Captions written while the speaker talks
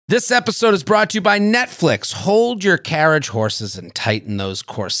This episode is brought to you by Netflix. Hold your carriage horses and tighten those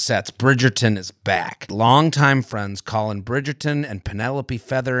corsets. Bridgerton is back. Longtime friends Colin Bridgerton and Penelope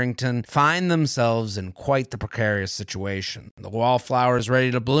Featherington find themselves in quite the precarious situation. The wallflower is ready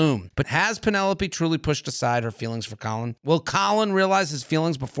to bloom. But has Penelope truly pushed aside her feelings for Colin? Will Colin realize his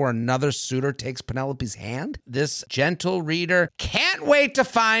feelings before another suitor takes Penelope's hand? This gentle reader can't wait to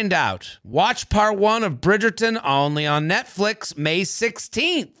find out. Watch part 1 of Bridgerton only on Netflix May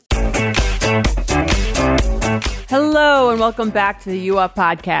 16th. Hello and welcome back to the U Up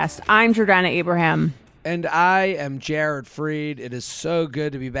podcast. I'm Jordana Abraham. And I am Jared Freed. It is so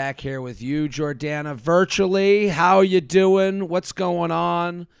good to be back here with you, Jordana, virtually. How are you doing? What's going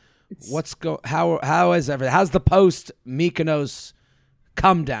on? How is everything? How's the post Mykonos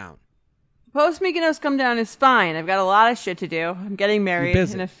come down? Post Mykonos come down is fine. I've got a lot of shit to do. I'm getting married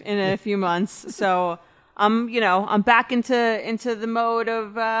in a few months, so I'm back into the mode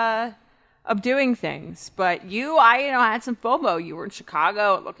of doing things. But I had some FOMO. You were in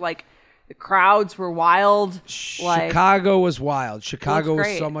Chicago. It looked like the crowds were wild. Chicago was wild. Chicago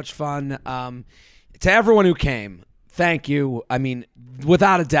was so much fun. To everyone who came, thank you. I mean,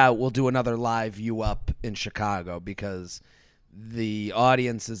 without a doubt, we'll do another live U Up in Chicago because the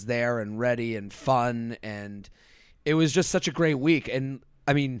audience is there and ready and fun, and it was just such a great week. And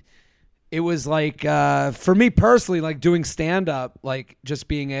I mean, it was like for me personally, like doing stand up, like just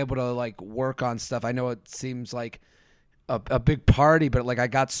being able to like work on stuff. I know it seems like a big party, but like I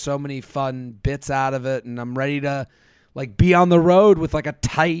got so many fun bits out of it, and I'm ready to like be on the road with like a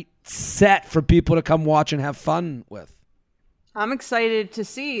tight set for people to come watch and have fun with. I'm excited to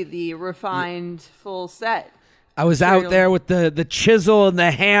see the refined full set. I was out there with the chisel and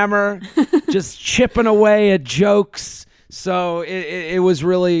the hammer, just chipping away at jokes. So it was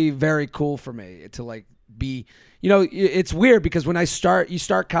really very cool for me to like be, it's weird because when you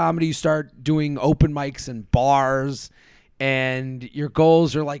start comedy, you start doing open mics and bars, and your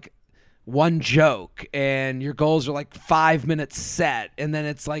goals are like one joke, and your goals are like 5 minutes set, and then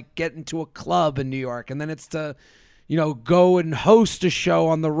it's like getting to a club in New York, and then it's to, go and host a show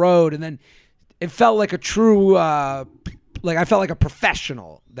on the road, and then it felt like a true, I felt like a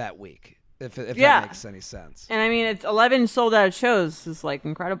professional that week, if that makes any sense. And I mean, it's 11 sold out shows is like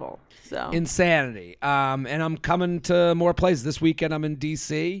incredible. So insanity. And I'm coming to more places this weekend. I'm in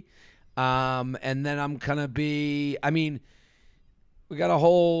DC, and then I'm gonna be. I mean, we got a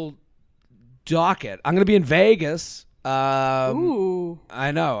whole docket. I'm gonna be in Vegas. Ooh,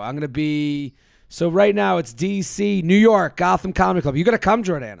 I know. I'm gonna be. So right now it's DC, New York, Gotham Comedy Club. You gotta come,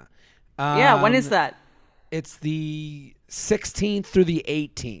 Jordana. Yeah, when is that? It's the 16th through the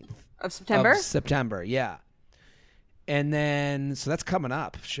 18th. Of September? September, yeah. And then, so that's coming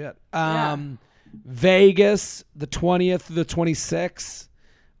up. Shit. Yeah. Vegas, the 20th through the 26th.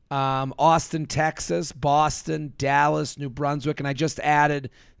 Austin, Texas. Boston, Dallas, New Brunswick. And I just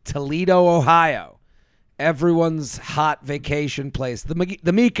added Toledo, Ohio. Everyone's hot vacation place. The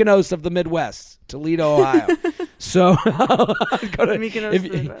Mykonos of the Midwest. Toledo, Ohio. So, go to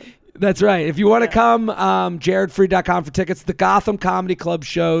Mykonos. That's right. If you want to come, jaredfree.com for tickets. The Gotham Comedy Club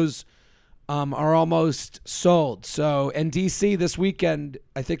shows are almost sold. So, in DC this weekend,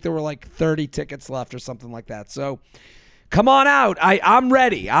 I think there were like 30 tickets left or something like that. So, come on out. I'm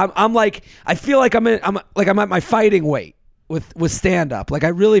ready. I'm like, I feel like I'm at my fighting weight with stand up. Like I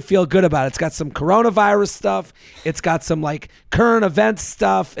really feel good about it. It's got some coronavirus stuff. It's got some like current events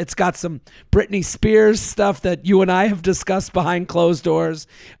stuff. It's got some Britney Spears stuff that you and I have discussed behind closed doors,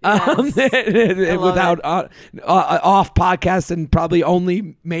 without off podcast and probably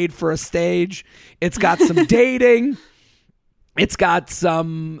only made for a stage. It's got some dating. It's got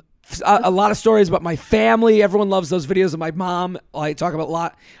some a lot of stories about my family. Everyone loves those videos of my mom. I talk about a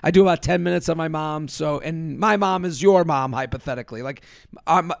lot. I do about 10 minutes on my mom. So, and my mom is your mom, hypothetically. Like,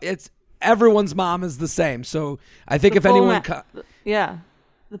 it's everyone's mom is the same. So, I think if anyone, the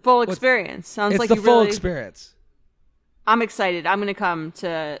full experience sounds like it's the full experience. I'm excited. I'm going to come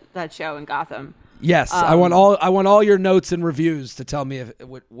to that show in Gotham. Yes, I want all your notes and reviews to tell me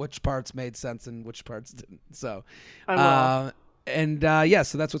which parts made sense and which parts didn't. So, I will.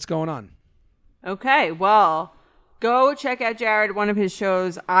 So that's what's going on. Okay, well, go check out Jared, one of his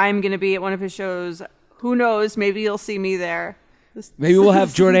shows. I'm going to be at one of his shows. Who knows? Maybe you'll see me there. Maybe we'll have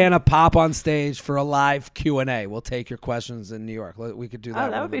Jordana pop on stage for a live Q&A. We'll take your questions in New York. We could do that.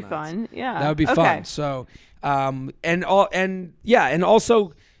 Oh, that would be fun. Yeah. That would be fun. So, and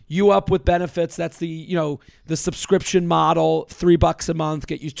also You Up with benefits. That's the subscription model, $3 a month,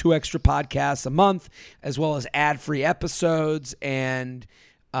 get you 2 extra podcasts a month, as well as ad-free episodes. And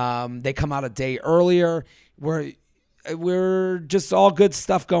they come out a day earlier. we're just all good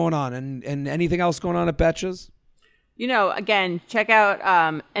stuff going on. And anything else going on at Betches? Again, check out,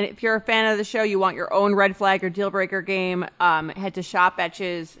 and if you're a fan of the show, you want your own red flag or deal breaker game, head to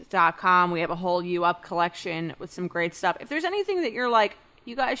shopbetches.com. We have a whole U Up collection with some great stuff. If there's anything that you're like,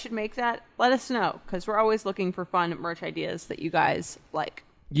 you guys should make that, let us know, because we're always looking for fun merch ideas that you guys like.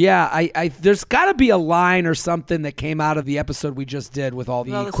 Yeah, I there's got to be a line or something that came out of the episode we just did with all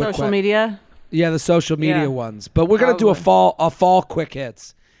the social media. Yeah, the social media ones. But we're gonna do a fall quick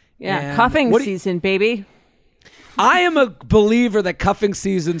hits. Yeah, and cuffing season, baby. I am a believer that cuffing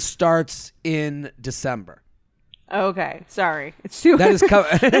season starts in December. Okay, sorry. It's too. That is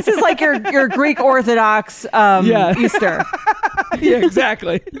this is like your Greek Orthodox Easter. Yeah,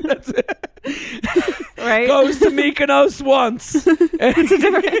 exactly. That's it. Right? Goes to Mykonos once.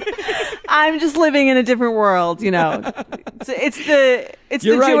 I'm just living in a different world, It's the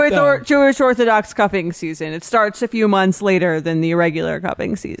Jewish Orthodox cuffing season. It starts a few months later than the regular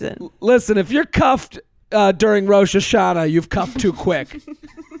cuffing season. Listen, if you're cuffed during Rosh Hashanah, you've cuffed too quick.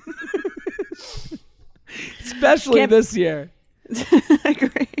 Especially this year. I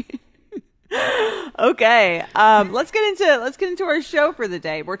agree. Okay, let's get into our show for the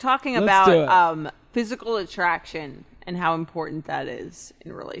day. We're talking about physical attraction and how important that is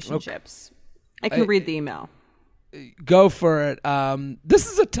in relationships. Okay. I can read the email. Go for it. This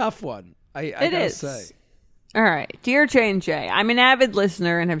is a tough one. I gotta say. All right. Dear J&J, I'm an avid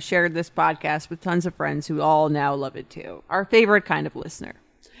listener and have shared this podcast with tons of friends who all now love it too. Our favorite kind of listener.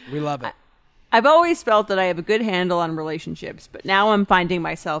 We love it. I've always felt that I have a good handle on relationships, but now I'm finding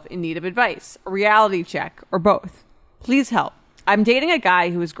myself in need of advice, a reality check, or both. Please help. I'm dating a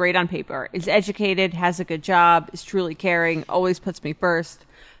guy who is great on paper, is educated, has a good job, is truly caring, always puts me first,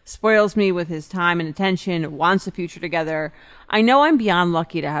 spoils me with his time and attention, wants a future together. I know I'm beyond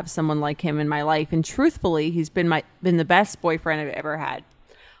lucky to have someone like him in my life, and truthfully, he's been the best boyfriend I've ever had.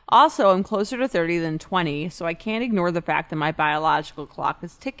 Also, I'm closer to 30 than 20, so I can't ignore the fact that my biological clock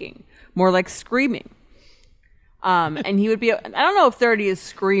is ticking. More like screaming. And he would be, I don't know if 30 is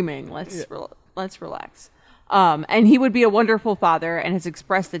screaming. Let's relax. And he would be a wonderful father and has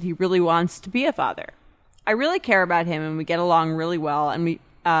expressed that he really wants to be a father. I really care about him and we get along really well. And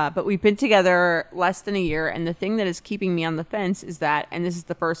but we've been together less than a year. And the thing that is keeping me on the fence is that, and this is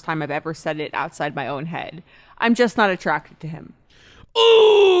the first time I've ever said it outside my own head, I'm just not attracted to him.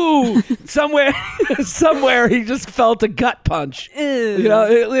 Ooh! somewhere he just felt a gut punch.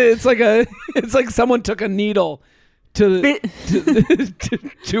 It's like someone took a needle to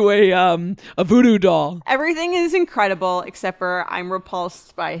a voodoo doll. Everything is incredible except for I'm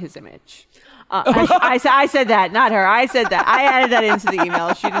repulsed by his image. I said that, not her. I said that. I added that into the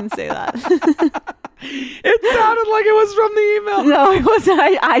email. She didn't say that. It sounded like it was from the email. No, it wasn't.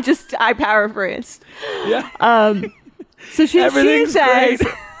 I paraphrased. Yeah. So she says, great.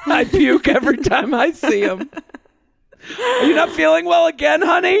 I puke every time I see him. Are you not feeling well again,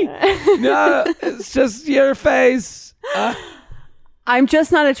 honey? No, it's just your face. I'm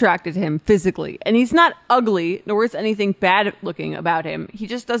just not attracted to him physically. And he's not ugly, nor is anything bad looking about him. He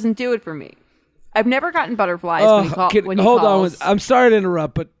just doesn't do it for me. I've never gotten butterflies when he calls. I'm sorry to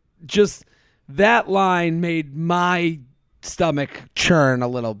interrupt, but just that line made my stomach churn a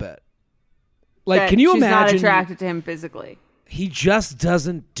little bit. Like, can you imagine? She's not attracted to him physically. He just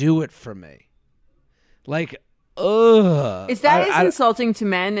doesn't do it for me. Like, ugh. Is that as insulting to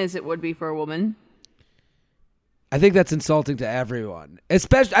men as it would be for a woman? I think that's insulting to everyone.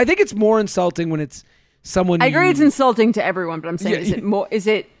 Especially, I think it's more insulting when it's someone. I agree, it's insulting to everyone, but I'm saying, is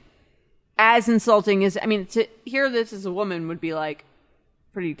it as insulting as? I mean, to hear this as a woman would be like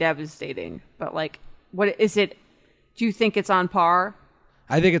pretty devastating. But like, what is it? Do you think it's on par?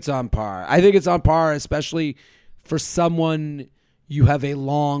 I think it's on par. I think it's on par, especially for someone you have a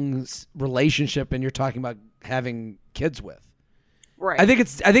long relationship and you're talking about having kids with. Right. I think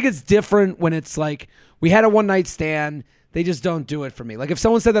it's different when it's like we had a one night stand. They just don't do it for me. Like if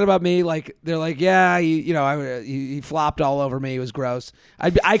someone said that about me, like they're like, yeah, he flopped all over me. It was gross.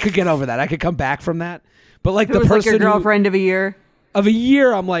 I could get over that. I could come back from that. But like the person, like your girlfriend of a year,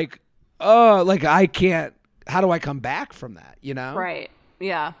 I'm like, oh, like I can't. How do I come back from that? Right.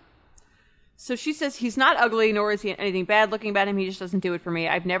 Yeah. So she says he's not ugly, nor is he anything bad looking about him. He just doesn't do it for me.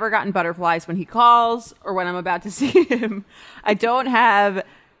 I've never gotten butterflies when he calls or when I'm about to see him. I don't have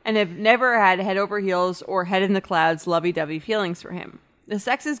and have never had head over heels or head in the clouds lovey-dovey feelings for him. The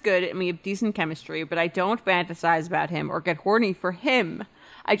sex is good and we have decent chemistry, but I don't fantasize about him or get horny for him.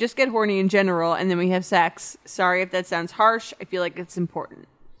 I just get horny in general and then we have sex. Sorry if that sounds harsh. I feel like it's important.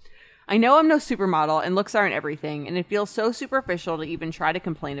 I know I'm no supermodel and looks aren't everything, and it feels so superficial to even try to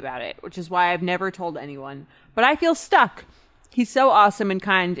complain about it, which is why I've never told anyone. But I feel stuck. He's so awesome and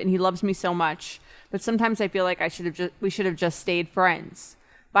kind, and he loves me so much. But sometimes I feel like we should have just stayed friends.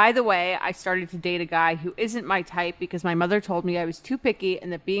 By the way, I started to date a guy who isn't my type because my mother told me I was too picky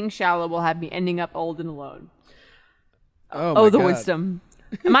and that being shallow will have me ending up old and alone. Oh, the God. Wisdom.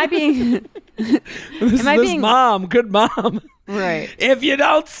 Am I being... mom, good mom. Right. If you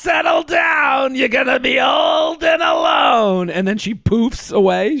don't settle down, you're going to be old and alone. And then she poofs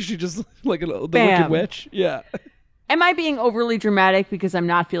away. She just, like the Wicked Witch. Yeah. Am I being overly dramatic because I'm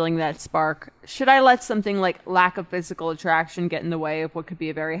not feeling that spark? Should I let something like lack of physical attraction get in the way of what could be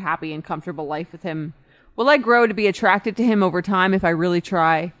a very happy and comfortable life with him? Will I grow to be attracted to him over time if I really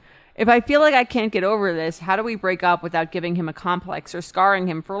try? If I feel like I can't get over this, how do we break up without giving him a complex or scarring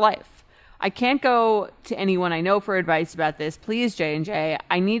him for life? I can't go to anyone I know for advice about this. Please, J&J,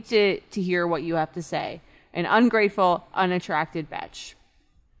 I need to hear what you have to say. An ungrateful, unattracted bitch.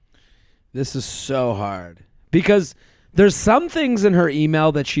 This is so hard. Because there's some things in her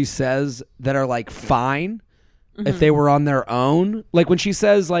email that she says that are like fine if they were on their own. Like when she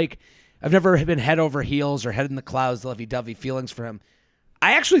says like, I've never been head over heels or head in the clouds, lovey-dovey feelings for him.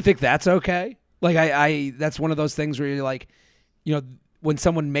 I actually think that's okay. Like I that's one of those things where you're like, you know, when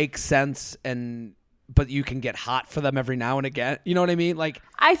someone makes sense but you can get hot for them every now and again. You know what I mean? Like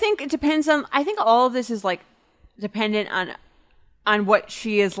I think it depends on, I think all of this is like dependent on what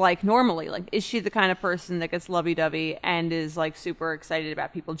she is like normally. Like, is she the kind of person that gets lovey-dovey and is like super excited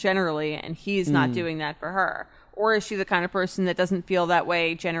about people generally, and he's not doing that for her? Or is she the kind of person that doesn't feel that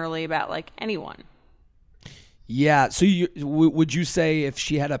way generally about like anyone? Yeah. So would you say if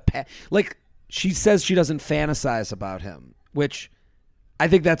she had like she says she doesn't fantasize about him, which I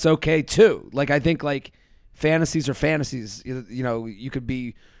think that's okay too. Like I think like fantasies are fantasies. You know, you could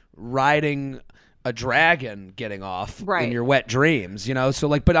be riding a dragon getting off in your wet dreams, you know? So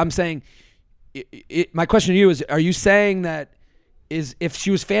like, but I'm saying, my question to you is, are you saying that if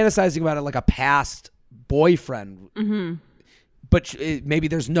she was fantasizing about it like a past boyfriend, but maybe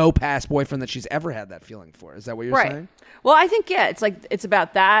there's no past boyfriend that she's ever had that feeling for? Is that what you're saying? Well, I think, yeah, it's like, it's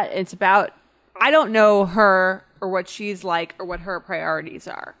about that. It's about, I don't know her or what she's like or what her priorities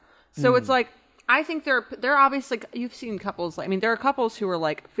are. So it's like, I think they're obviously, like, you've seen couples, I mean, there are couples who are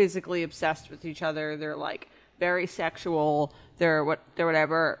like physically obsessed with each other. They're like very sexual. They're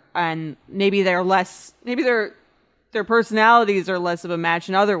whatever. And maybe they're less, maybe their personalities are less of a match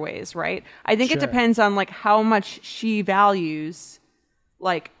in other ways, right? I think it depends on like how much she values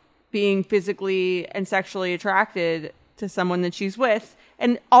like being physically and sexually attracted to someone that she's with.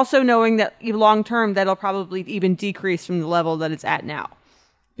 And also knowing that long term, that'll probably even decrease from the level that it's at now.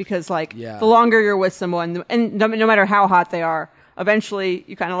 Because like the longer you're with someone, and no matter how hot they are, eventually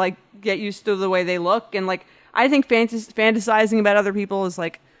you kind of like get used to the way they look. And like, I think fantasizing about other people is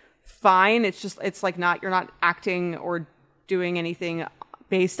like fine. It's just, it's like you're not acting or doing anything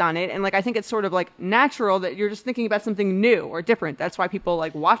based on it. And like, I think it's sort of like natural that you're just thinking about something new or different. That's why people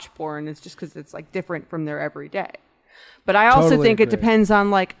like watch porn. It's just because it's like different from their everyday. But I also think it depends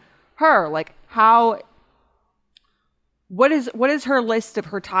on like her, like what is her list of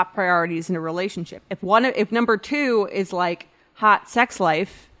her top priorities in a relationship? If number 2 is like hot sex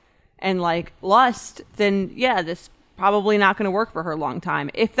life and like lust, then yeah, this probably not going to work for her long time.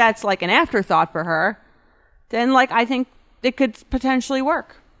 If that's like an afterthought for her, then like I think it could potentially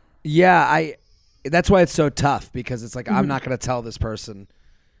work. Yeah, that's why it's so tough, because it's like I'm not going to tell this person.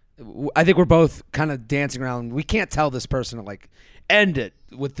 I think we're both kind of dancing around. We can't tell this person to like end it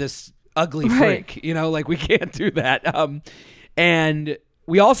with this ugly freak, you know, like we can't do that. And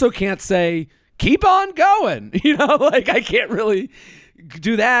we also can't say, keep on going, you know, like I can't really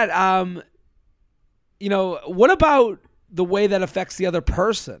do that. You know, what about the way that affects the other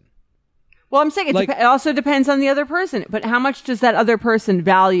person? Well, I'm saying it also depends on the other person, but how much does that other person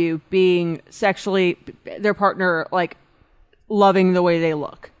value being sexually, their partner, like loving the way they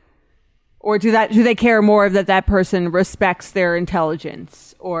look? Or do they care more that person respects their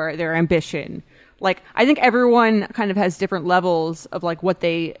intelligence or their ambition? Like, I think everyone kind of has different levels of like what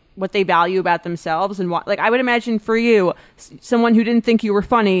they value about themselves, and what, like, I would imagine for you, someone who didn't think you were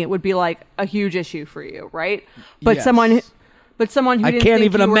funny would be like a huge issue for you, right? But yes. someone who didn't I can't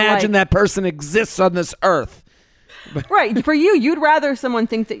even imagine that person exists on this earth. Right. For you, you'd rather someone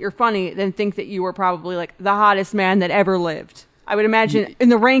think that you're funny than think that you were probably like the hottest man that ever lived. I would imagine in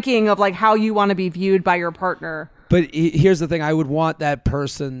the ranking of like how you want to be viewed by your partner. But here's the thing. I would want that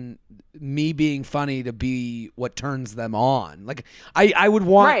person, me being funny, to be what turns them on. Like I would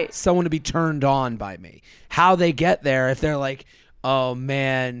want someone to be turned on by me. How they get there, if they're like, oh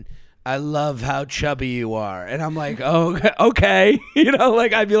man, I love how chubby you are. And I'm like, oh, okay.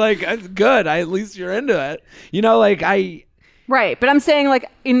 Like, I'd be like, that's good. At least you're into it. Right. But I'm saying, like,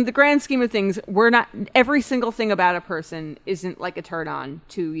 in the grand scheme of things, every single thing about a person isn't like a turn on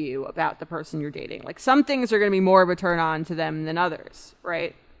to you about the person you're dating. Like, some things are going to be more of a turn on to them than others.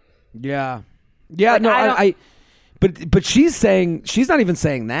 Right. Yeah. Yeah. Like, but she's not even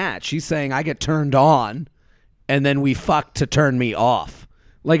saying that. She's saying I get turned on and then we fuck to turn me off.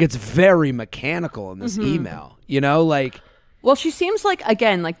 Like, it's very mechanical in this email, like. Well, she seems like,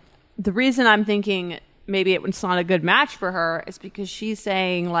 again, like, the reason I'm thinking maybe it's not a good match for her is because she's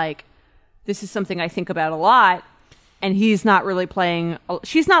saying, like, this is something I think about a lot, and he's not really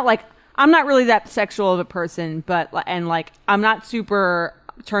she's not like, I'm not really that sexual of a person, and like, I'm not super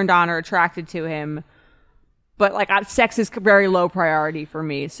turned on or attracted to him, but like, sex is very low priority for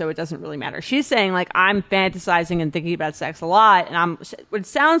me, so it doesn't really matter. She's saying, like, I'm fantasizing and thinking about sex a lot, and it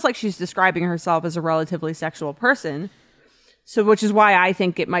sounds like she's describing herself as a relatively sexual person, so which is why I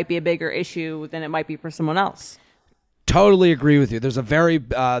think it might be a bigger issue than it might be for someone else. Totally agree with you. There's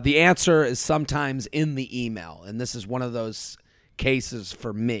the answer is sometimes in the email, and this is one of those cases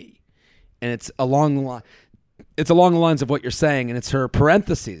for me, and it's along the lines of what you're saying, and it's her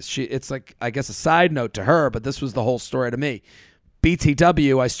parentheses. It's like, I guess, a side note to her, but this was the whole story to me.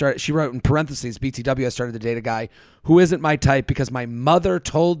 BTW, she wrote in parentheses, BTW, I started to date a guy who isn't my type because my mother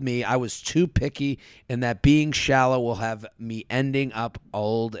told me I was too picky and that being shallow will have me ending up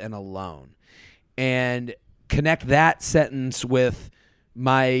old and alone. And connect that sentence with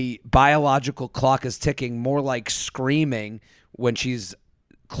my biological clock is ticking, more like screaming when she's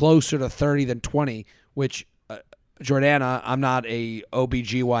closer to 30 than 20, which, Jordana, I'm not a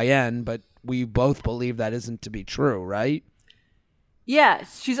OBGYN, but we both believe that isn't to be true, right?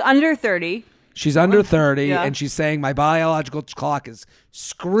 Yes, she's under 30. She's under 30, yeah. And she's saying my biological clock is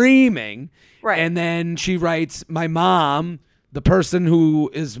screaming. Right. And then she writes, my mom, the person who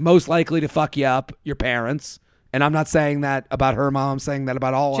is most likely to fuck you up, your parents, and I'm not saying that about her mom, I'm saying that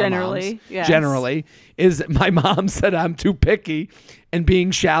about all our moms. Yes. Generally, is my mom said I'm too picky and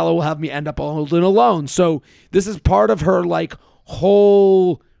being shallow will have me end up old and alone. So this is part of her like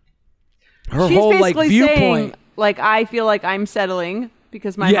whole like viewpoint. Saying, like, I feel like I'm settling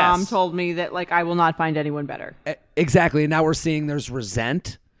because my mom told me that, like, I will not find anyone better. Exactly. And now we're seeing there's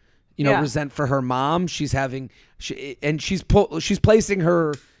resent for her mom. She's placing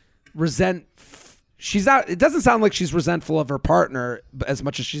her resent. She's not. It doesn't sound like she's resentful of her partner as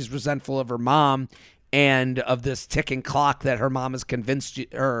much as she's resentful of her mom and of this ticking clock that her mom has convinced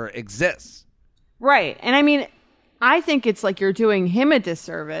her exists. Right. And I mean, I think it's like you're doing him a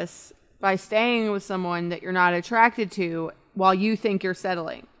disservice by staying with someone that you're not attracted to while you think you're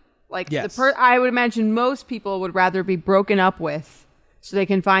settling. Like, yes. I would imagine most people would rather be broken up with so they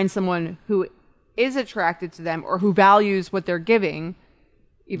can find someone who is attracted to them or who values what they're giving,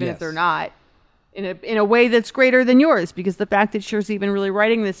 even if they're not, in a way that's greater than yours. Because the fact that she's even really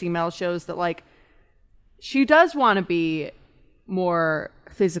writing this email shows that, like, she does want to be more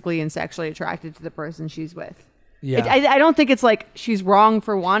physically and sexually attracted to the person she's with. Yeah. I don't think it's like she's wrong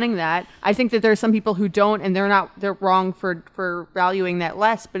for wanting that. I think that there's some people who don't, and they're wrong for valuing that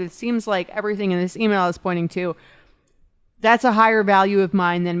less. But it seems like everything in this email is pointing to that's a higher value of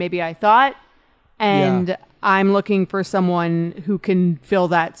mine than maybe I thought. And I'm looking for someone who can fill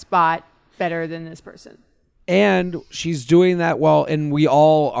that spot better than this person. And she's doing that well, and we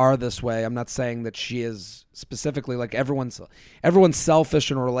all are this way. I'm not saying that she is specifically, like, everyone's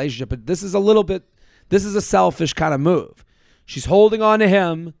selfish in a relationship, but this is a selfish kind of move. She's holding on to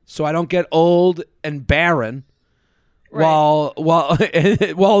him so I don't get old and barren, right,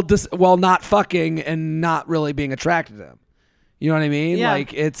 while not fucking and not really being attracted to him. You know what I mean? Yeah.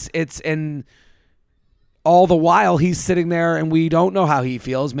 Like, it's and all the while he's sitting there and we don't know how he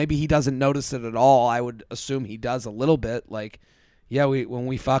feels. Maybe he doesn't notice it at all. I would assume he does a little bit. Like, when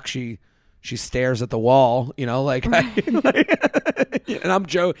we fuck, she stares at the wall, like, and I'm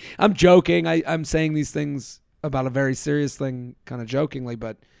joking. I'm saying these things about a very serious thing kind of jokingly,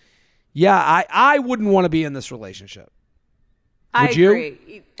 but I wouldn't want to be in this relationship. Would you?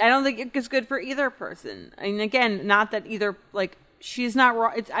 Agree. I don't think it's good for either person. I mean, again, not that either, like, she's not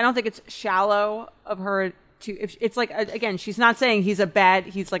wrong. I don't think it's shallow of her to, if it's like, again, she's not saying he's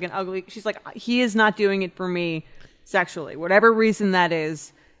like an ugly, she's like, he is not doing it for me sexually, whatever reason that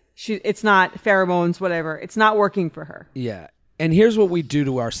is. It's not pheromones, whatever. It's not working for her. Yeah. And here's what we do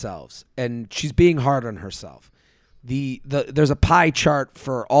to ourselves. And she's being hard on herself. There's a pie chart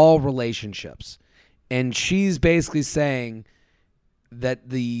for all relationships. And she's basically saying that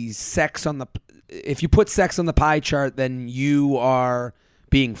if you put sex on the pie chart, then you are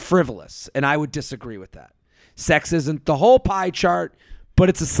being frivolous. And I would disagree with that. Sex isn't the whole pie chart, but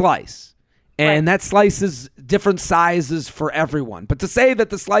it's a slice. And that slice is different sizes for everyone. But to say that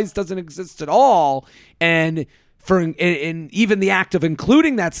the slice doesn't exist at all, and even the act of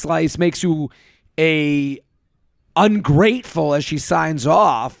including that slice makes you ungrateful as she signs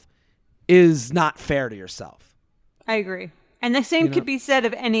off, is not fair to yourself. I agree. And the same could be said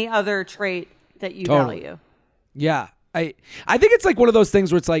of any other trait that you value. Yeah. I think it's like one of those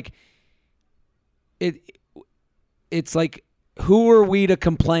things where it's like it's like, who are we to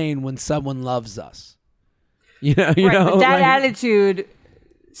complain when someone loves us? You know, but that attitude,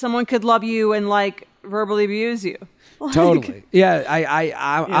 someone could love you and like verbally abuse you. Totally. Yeah,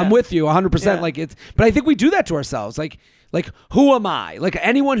 I'm with you 100%. Yeah. Like but I think we do that to ourselves. Like who am I? Like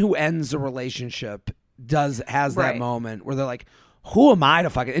anyone who ends a relationship has that moment where they're like, who am I to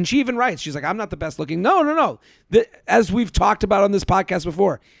fucking? And she even writes, she's like, I'm not the best looking. No. As we've talked about on this podcast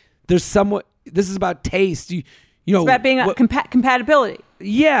before, this is about taste. It's about being compatibility.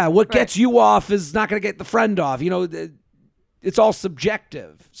 Yeah, what gets you off is not going to get the friend off. It's all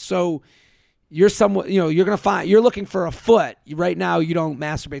subjective. So you're you're going to find, you're looking for a foot. Right now, you don't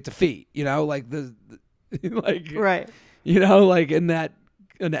masturbate to feet. Like right. Like in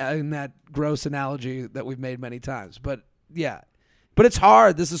that gross analogy that we've made many times. But yeah, but it's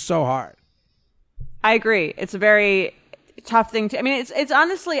hard. This is so hard. I agree. It's a very tough thing to, I mean, it's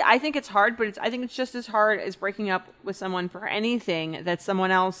honestly, I think it's hard, but I think it's just as hard as breaking up with someone for anything that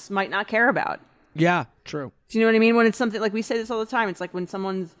someone else might not care about. Yeah, true. Do you know what I mean? When it's something, like we say this all the time, it's like when if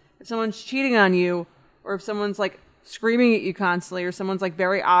someone's cheating on you, or if someone's like screaming at you constantly, or someone's like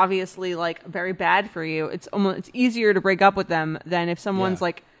very obviously like very bad for you, it's easier to break up with them than if someone's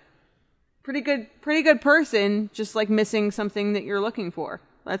like pretty good person, just like missing something that you're looking for.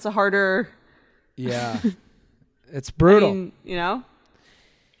 That's a harder. Yeah. It's brutal. I mean,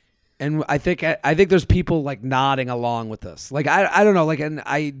 And I think there's people like nodding along with this. Like, I don't know. Like, and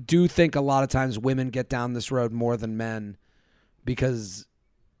I do think a lot of times women get down this road more than men because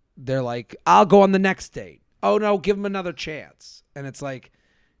they're like, I'll go on the next date. Oh no, give him another chance. And it's like,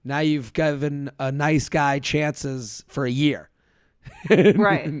 now you've given a nice guy chances for a year.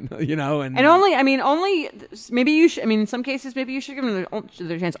 Right. And only maybe you should, in some cases, maybe you should give them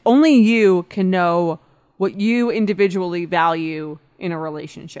another chance. Only you can know what you individually value in a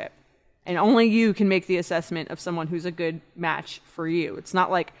relationship. And only you can make the assessment of someone who's a good match for you. It's not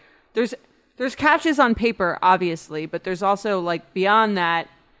like there's catches on paper, obviously, but there's also like beyond that,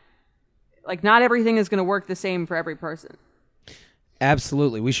 like not everything is going to work the same for every person.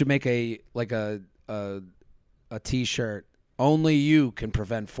 Absolutely. We should make a t-shirt. Only you can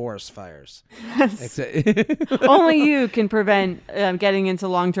prevent forest fires. Yes. Only you can prevent getting into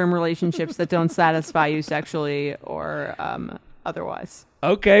long-term relationships that don't satisfy you sexually or otherwise.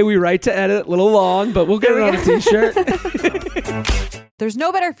 Okay, we write to edit, a little long, but we'll get it on a t-shirt. There's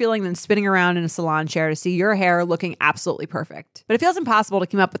no better feeling than spinning around in a salon chair to see your hair looking absolutely perfect. But it feels impossible to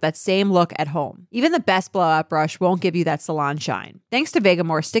keep up with that same look at home. Even the best blowout brush won't give you that salon shine. Thanks to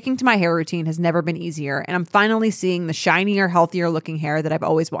Vegamore, sticking to my hair routine has never been easier, and I'm finally seeing the shinier, healthier looking hair that I've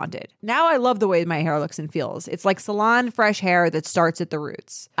always wanted. Now I love the way my hair looks and feels. It's like salon fresh hair that starts at the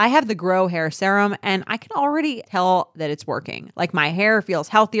roots. I have the Grow Hair Serum, and I can already tell that it's working. Like my hair feels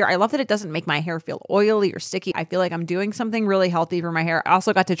healthier. I love that it doesn't make my hair feel oily or sticky. I feel like I'm doing something really healthy for my hair. I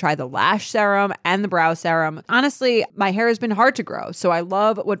also got to try the lash serum and the brow serum. Honestly, my hair has been hard to grow, so I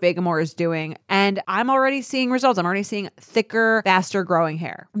love what Vegamore is doing, and I'm already seeing results. I'm already seeing thicker, faster growing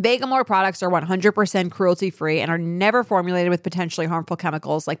hair. Vegamore products are 100% cruelty-free and are never formulated with potentially harmful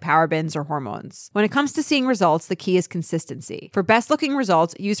chemicals like parabens or hormones. When it comes to seeing results, the key is consistency. For best-looking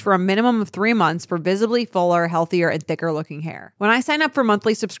results, use for a minimum of 3 months for visibly fuller, healthier, and thicker-looking hair. When I sign up for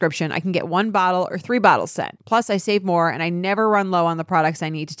monthly subscription, I can get 1 bottle or 3 bottles sent. Plus, I save more, and I never run low on the products I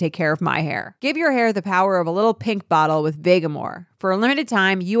need to take care of my hair. Give your hair the power of a little pink bottle with Vegamore. For a limited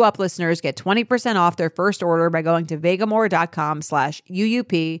time, You Up listeners get 20% off their first order by going to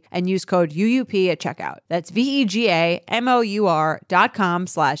vegamore.com/UUP and use code UUP at checkout. That's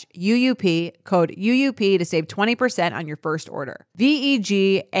VEGAMOUR.com/UUP, code UUP to save 20% on your first order.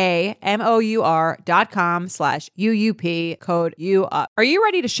 VEGAMOUR.com/UUP, code UUP. Are you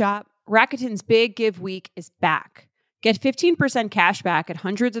ready to shop? Rakuten's Big Give Week is back. Get 15% cash back at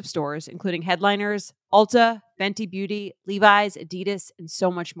hundreds of stores, including Headliners, Ulta, Fenty Beauty, Levi's, Adidas, and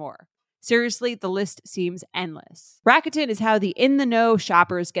so much more. Seriously, the list seems endless. Rakuten is how the in-the-know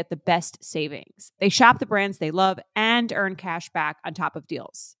shoppers get the best savings. They shop the brands they love and earn cash back on top of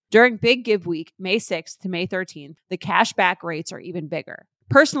deals. During Big Give Week, May 6th to May 13th, the cash back rates are even bigger.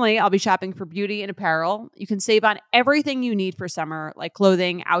 Personally, I'll be shopping for beauty and apparel. You can save on everything you need for summer, like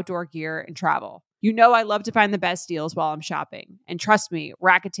clothing, outdoor gear, and travel. You know I love to find the best deals while I'm shopping. And trust me,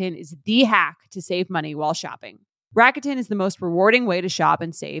 Rakuten is the hack to save money while shopping. Rakuten is the most rewarding way to shop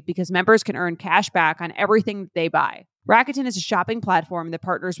and save because members can earn cash back on everything they buy. Rakuten is a shopping platform that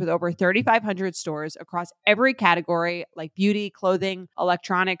partners with over 3,500 stores across every category like beauty, clothing,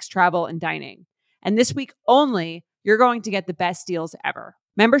 electronics, travel, and dining. And this week only, you're going to get the best deals ever.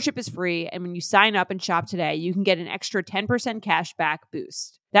 Membership is free, and when you sign up and shop today, you can get an extra 10% cash back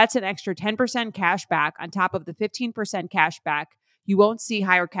boost. That's an extra 10% cash back on top of the 15% cash back. You won't see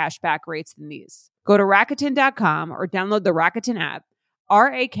higher cash back rates than these. Go to Rakuten.com or download the Rakuten app.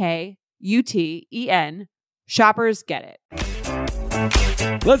 Rakuten. Shoppers get it.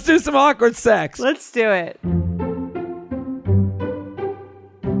 Let's do some awkward sex. Let's do it.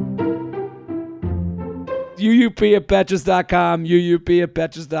 UUP@Betches.com,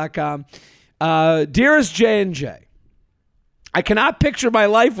 UUP@Betches.com. Dearest J&J, I cannot picture my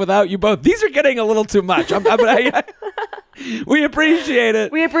life without you both. These are getting a little too much. We appreciate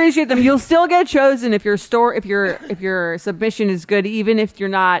it. We appreciate them. You'll still get chosen if your submission is good, even if you're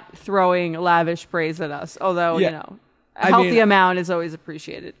not throwing lavish praise at us. Although, a healthy amount is always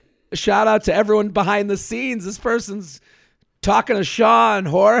appreciated. Shout out to everyone behind the scenes. This person's talking to Sean,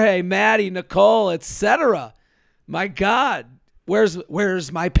 Jorge, Maddie, Nicole, etc. My God,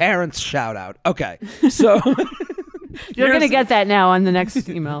 where's my parents' shout out? Okay, so you're gonna get that now on the next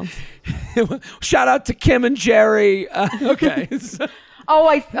email. Shout out to Kim and Jerry. Okay.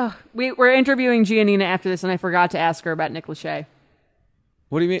 We're interviewing Giannina after this, and I forgot to ask her about Nick Lachey.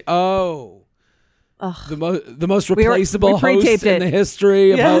 What do you mean? Oh, the most replaceable host in the history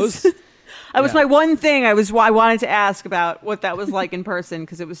of hosts. That was my one thing. I wanted to ask about what that was like in person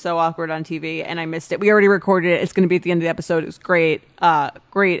because it was so awkward on TV, and I missed it. We already recorded it. It's going to be at the end of the episode. It was great,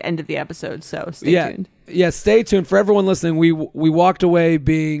 great end of the episode. So stay tuned. Yeah, stay tuned. For everyone listening, we walked away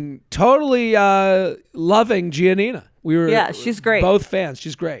being totally loving Giannina. She's great. Both fans.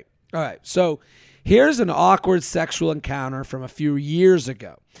 She's great. All right, so here's an awkward sexual encounter from a few years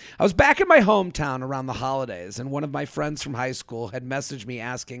ago. I was back in my hometown around the holidays, and one of my friends from high school had messaged me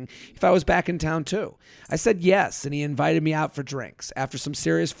asking if I was back in town too. I said yes, and he invited me out for drinks. After some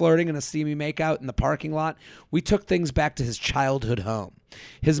serious flirting and a steamy makeout in the parking lot, we took things back to his childhood home.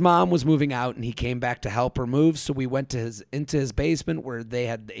 His mom was moving out, and he came back to help her move, so we went into his basement where they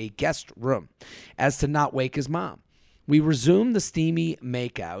had a guest room, as to not wake his mom. We resumed the steamy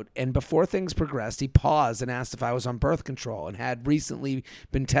makeout, and before things progressed, he paused and asked if I was on birth control and had recently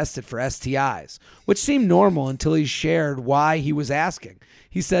been tested for STIs, which seemed normal until he shared why he was asking.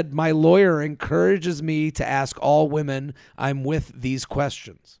 He said, "My lawyer encourages me to ask all women I'm with these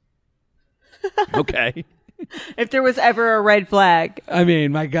questions." Okay. If there was ever a red flag. I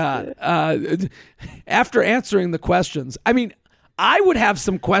mean, my God. After answering the questions, I mean, I would have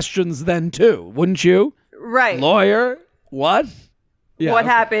some questions then too, wouldn't you? Right. Lawyer? What? Yeah, what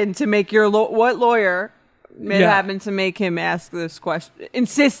happened to make your what lawyer happened to make him ask this question?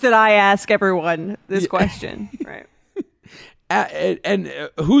 Insist that I ask everyone this question. Right. And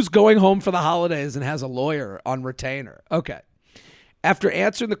who's going home for the holidays and has a lawyer on retainer? Okay. After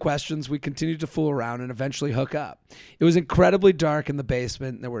answering the questions, we continued to fool around and eventually hook up. It was incredibly dark in the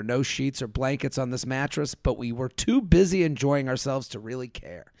basement, and there were no sheets or blankets on this mattress, but we were too busy enjoying ourselves to really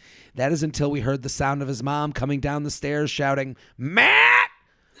care. That is until we heard the sound of his mom coming down the stairs shouting, "Matt,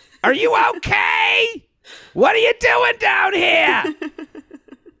 are you okay? What are you doing down here?"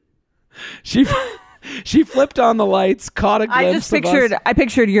 She flipped on the lights, caught a glimpse of us. I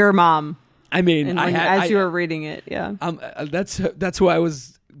pictured your mom. I mean, as you were reading it, yeah. That's who I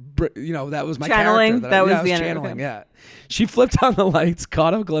was. That was my channeling. Character. That was the channeling. Yeah. She flipped on the lights,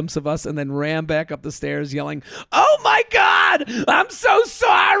 caught a glimpse of us, and then ran back up the stairs, yelling, "Oh my God! I'm so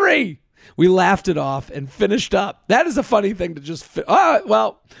sorry!" We laughed it off and finished up. That is a funny thing to just.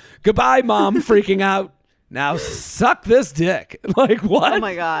 Goodbye, Mom. Freaking out. Now suck this dick. Like what? Oh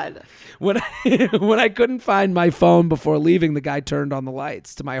my God. When I couldn't find my phone before leaving, the guy turned on the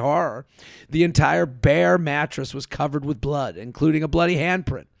lights. To my horror, the entire bare mattress was covered with blood, including a bloody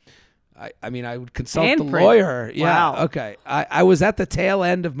handprint. I would consult the lawyer. Yeah, wow. Okay. I was at the tail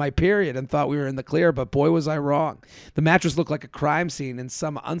end of my period and thought we were in the clear, but boy, was I wrong. The mattress looked like a crime scene, and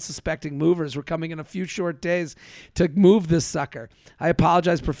some unsuspecting movers were coming in a few short days to move this sucker. I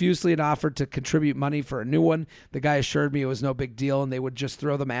apologized profusely and offered to contribute money for a new one. The guy assured me it was no big deal and they would just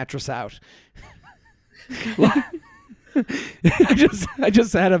throw the mattress out. I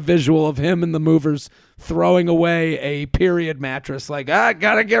just had a visual of him and the movers throwing away a period mattress, like,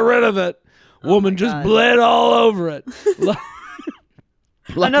 gotta get rid of it. Woman just bled all over it.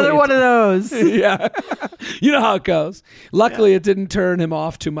 Another one of those. Yeah. You know how it goes. Luckily, it didn't turn him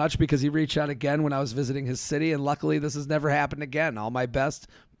off too much because he reached out again when I was visiting his city. And luckily, this has never happened again. All my best,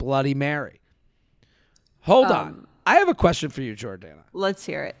 Bloody Mary. Hold on. I have a question for you, Jordana. Let's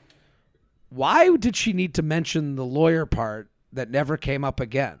hear it. Why did she need to mention the lawyer part that never came up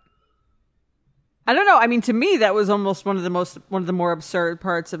again? I don't know. I mean, to me, that was almost one of the more absurd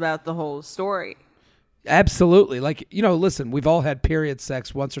parts about the whole story. Absolutely. Like, listen, we've all had period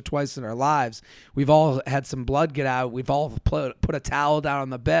sex once or twice in our lives. We've all had some blood get out. We've all put a towel down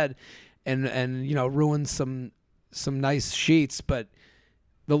on the bed and ruined some nice sheets. But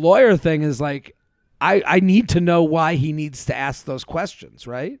the lawyer thing is like, I need to know why he needs to ask those questions,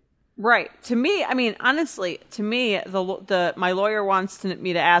 right? Right. To me, I mean, honestly, to me, my lawyer wants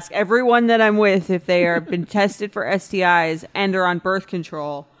me to ask everyone that I'm with if they are been tested for STIs and are on birth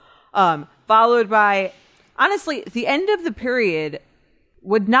control. Followed by, honestly, the end of the period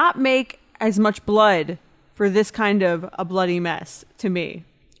would not make as much blood for this kind of a bloody mess to me.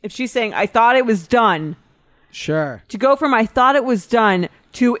 If she's saying, I thought it was done. Sure. To go from I thought it was done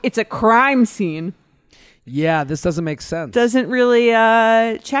to it's a crime scene. Yeah, this doesn't make sense. Doesn't really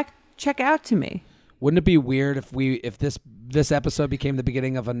check out to me. Wouldn't it be weird if this episode became the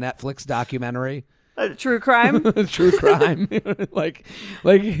beginning of a Netflix documentary? True crime. True crime. like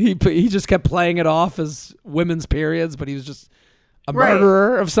he just kept playing it off as women's periods, but he was just a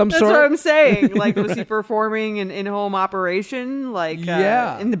murderer of some sort. That's what I'm saying. Like, was he performing an in-home operation? Like,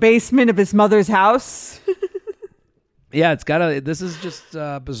 in the basement of his mother's house? Yeah, this is just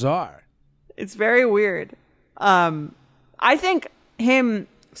bizarre. It's very weird. I think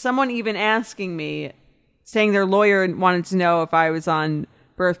someone even asking me, saying their lawyer wanted to know if I was on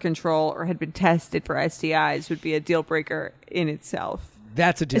birth control or had been tested for STIs would be a deal breaker in itself.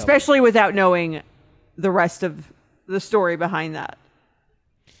 That's a deal especially breaker. Without knowing the rest of the story behind that.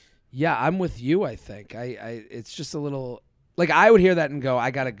 Yeah, I'm with you, I think. It's just a little like I would hear that and go, I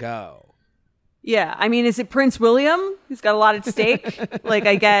gotta go. Yeah, I mean, is it Prince William? He's got a lot at stake. Like,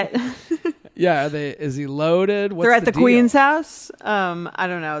 I get. Yeah, is he loaded? They're at the Queen's house. I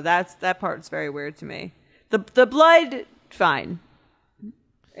don't know. That part's very weird to me. The blood, fine.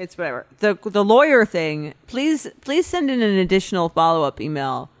 It's whatever. The lawyer thing. Please send in an additional follow-up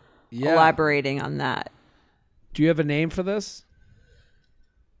email elaborating on that. Do you have a name for this?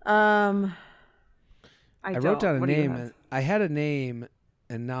 I wrote down a name. And I had a name,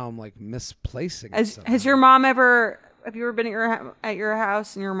 and now I'm like misplacing it. Has your mom ever? Have you ever been at your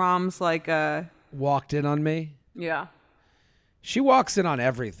house and your mom's like walked in on me? Yeah. She walks in on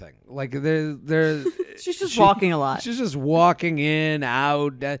everything. Like there. She's just walking a lot. She's just walking in,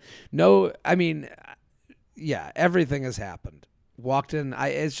 out. No, I mean, yeah, everything has happened. Walked in.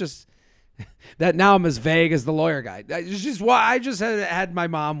 It's just that now I'm as vague as the lawyer guy. I just had my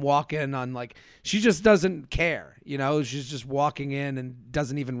mom walk in on like she just doesn't care. She's just walking in and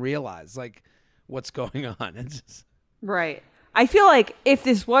doesn't even realize like what's going on. It's just right. I feel like if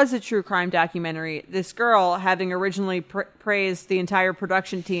this was a true crime documentary, this girl, having originally praised the entire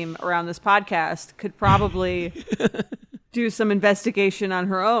production team around this podcast, could probably do some investigation on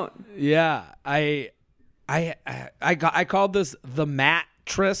her own. Yeah, I called this the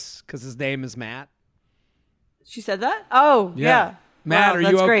Mattress because his name is Matt. She said that? Oh, yeah. Matt, wow, are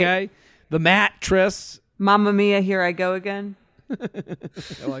you okay? Great. The Mattress. Mamma mia, here I go again.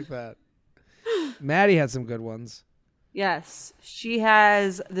 I like that. Maddie had some good ones. Yes, she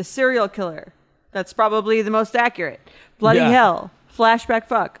has the serial killer. That's probably the most accurate. Bloody hell, flashback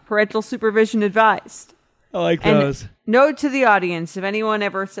fuck, parental supervision advised. I like those. Note to the audience, if anyone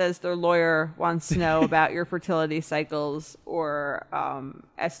ever says their lawyer wants to know about your fertility cycles or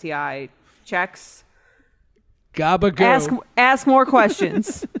STI checks, Gabago. Ask more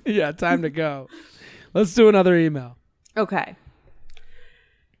questions. Yeah, time to go. Let's do another email. Okay.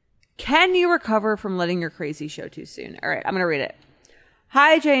 Can you recover from letting your crazy show too soon? All right, I'm going to read it.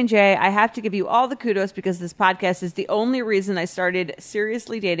 Hi, J&J. I have to give you all the kudos because this podcast is the only reason I started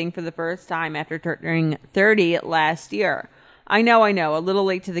seriously dating for the first time after turning 30 last year. I know, a little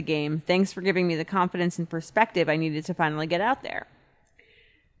late to the game. Thanks for giving me the confidence and perspective I needed to finally get out there.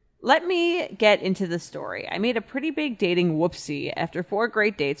 Let me get into the story. I made a pretty big dating whoopsie after 4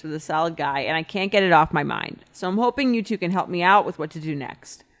 great dates with a solid guy, and I can't get it off my mind. So I'm hoping you two can help me out with what to do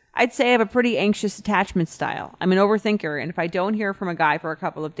next. I'd say I have a pretty anxious attachment style. I'm an overthinker, and if I don't hear from a guy for a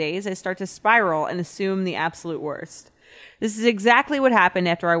couple of days, I start to spiral and assume the absolute worst. This is exactly what happened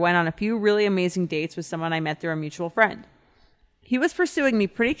after I went on a few really amazing dates with someone I met through a mutual friend. He was pursuing me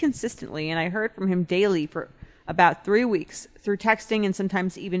pretty consistently, and I heard from him daily for about 3 weeks, through texting and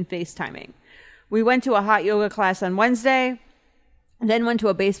sometimes even FaceTiming. We went to a hot yoga class on Wednesday, Then went to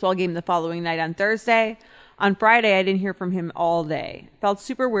a baseball game the following night on Thursday. On Friday, I didn't hear from him all day. Felt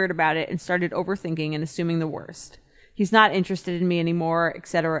super weird about it and started overthinking and assuming the worst. He's not interested in me anymore,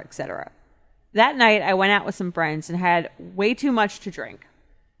 etc., etc. That night, I went out with some friends and had way too much to drink.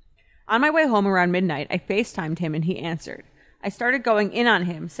 On my way home around midnight, I FaceTimed him and he answered. I started going in on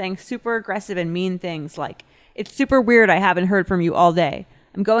him, saying super aggressive and mean things like, "It's super weird I haven't heard from you all day.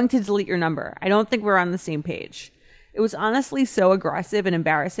 I'm going to delete your number. I don't think we're on the same page." It was honestly so aggressive and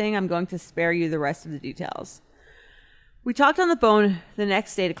embarrassing, I'm going to spare you the rest of the details. We talked on the phone the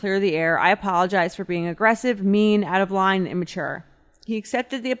next day to clear the air. I apologized for being aggressive, mean, out of line, and immature. He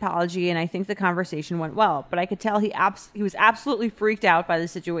accepted the apology, and I think the conversation went well, but I could tell he was absolutely freaked out by the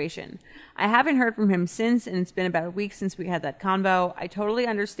situation. I haven't heard from him since, and it's been about a week since we had that convo. I totally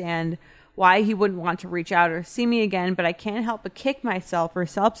understand why he wouldn't want to reach out or see me again, but I can't help but kick myself for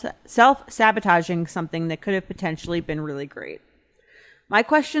self-sabotaging something that could have potentially been really great. My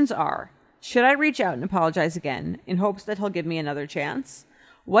questions are, should I reach out and apologize again in hopes that he'll give me another chance?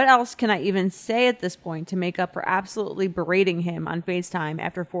 What else can I even say at this point to make up for absolutely berating him on FaceTime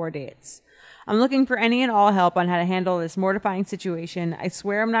after 4 dates? I'm looking for any and all help on how to handle this mortifying situation. I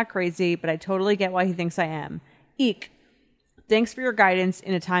swear I'm not crazy, but I totally get why he thinks I am. Eek. Thanks for your guidance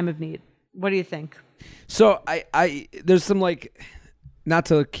in a time of need. What do you think? So I there's some, like, not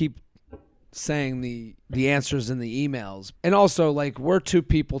to keep saying the answers in the emails, and also, like, we're two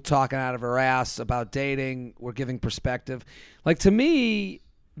people talking out of our ass about dating. We're giving perspective. Like, to me,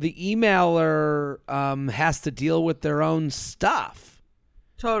 the emailer has to deal with their own stuff.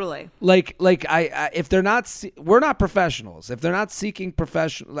 Totally. Like I if they're not, we're not professionals. If they're not seeking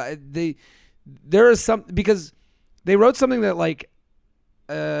professional, there is some, because they wrote something that, like,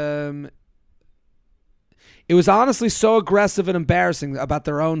 it was honestly so aggressive and embarrassing about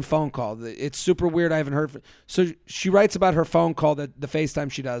their own phone call. It's super weird. I haven't heard. So she writes about her phone call, the FaceTime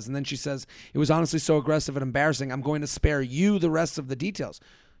she does, and then she says, it was honestly so aggressive and embarrassing. I'm going to spare you the rest of the details.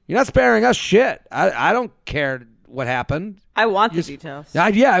 You're not sparing us shit. I don't care what happened. I want the details. Yeah,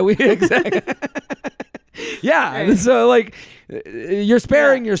 exactly. Yeah. Right. So, like, you're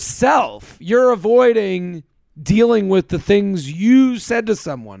sparing yourself. You're avoiding dealing with the things you said to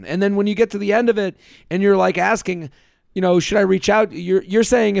someone. And then when you get to the end of it and you're, like, asking, should I reach out? You're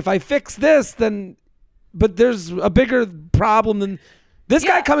saying, if I fix this, then, but there's a bigger problem than this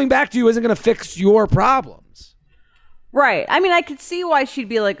guy coming back to you isn't going to fix your problems. Right. I mean, I could see why she'd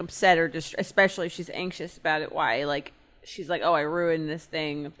be, like, upset, or just, especially if she's anxious about it, why, like, she's like, oh, I ruined this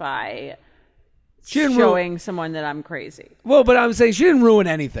thing by showing someone that I'm crazy. Well, but I'm saying she didn't ruin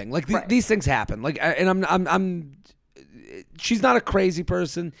anything. Like, these things happen. Like, and I'm she's not a crazy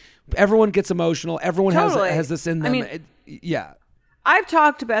person. Everyone gets emotional. Everyone has this in them. I mean, yeah. I've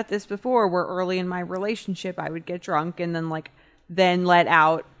talked about this before, where early in my relationship, I would get drunk and then let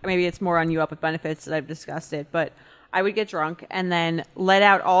out. Maybe it's more on You Up with Benefits that I've discussed it, but I would get drunk and then let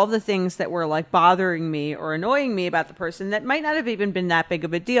out all the things that were, like, bothering me or annoying me about the person that might not have even been that big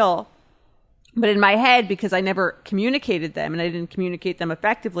of a deal. But in my head, because I never communicated them and I didn't communicate them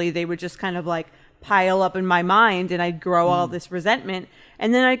effectively, they would just kind of, like, pile up in my mind, and I'd grow all this resentment.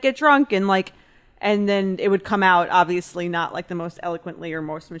 And then I'd get drunk and then it would come out, obviously not, like, the most eloquently or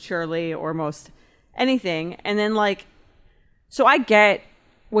most maturely or most anything. And then, like, so I get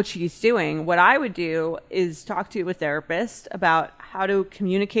what she's doing. What I would do is talk to a therapist about how to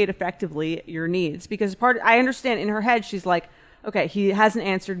communicate effectively your needs, because I understand in her head, she's like, okay, he hasn't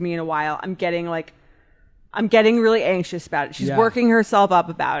answered me in a while. I'm getting really anxious about it. She's working herself up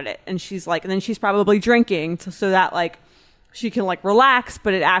about it. And she's like, and then she's probably drinking so that, like, she can, like, relax,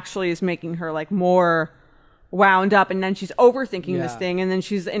 but it actually is making her, like, more wound up. And then she's overthinking this thing. And then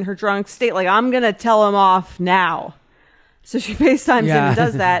she's in her drunk state, like, I'm going to tell him off now. So she FaceTimes him and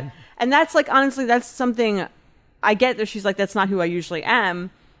does that. And that's, like, honestly, that's something I get that she's like, that's not who I usually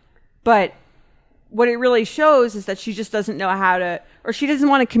am. But what it really shows is that she just doesn't know how to, or she doesn't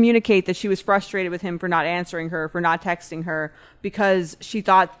want to communicate that she was frustrated with him for not answering her, for not texting her, because she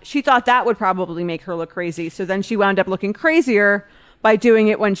thought that would probably make her look crazy. So then she wound up looking crazier by doing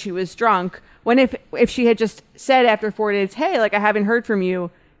it when she was drunk. When if she had just said after 4 days, hey, like, I haven't heard from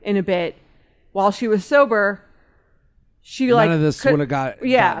you in a bit, while she was sober, none of this would have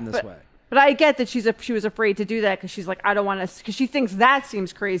gotten this way. But I get that she was afraid to do that, because she's like, I don't want to, because she thinks that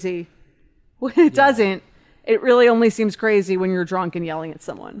seems crazy. When it doesn't. It really only seems crazy when you're drunk and yelling at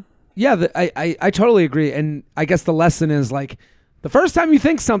someone. Yeah, I totally agree. And I guess the lesson is, like, the first time you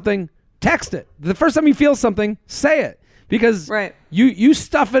think something, text it. The first time you feel something, say it. Because you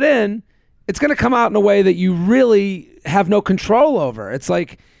stuff it in, it's going to come out in a way that you really have no control over. It's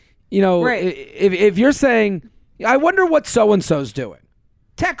like, if you're saying, I wonder what so-and-so's doing.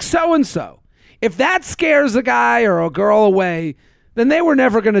 Text so-and-so. If that scares a guy or a girl away, then they were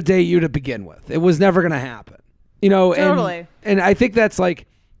never going to date you to begin with. It was never going to happen. Totally. And I think that's like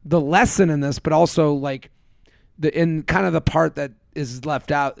the lesson in this, but also like in kind of the part that is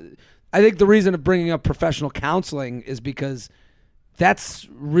left out. I think the reason of bringing up professional counseling is because that's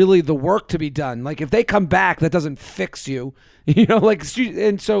really the work to be done. Like if they come back, that doesn't fix you,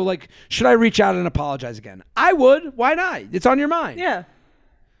 and so like, should I reach out and apologize again? I would. Why not? It's on your mind. Yeah.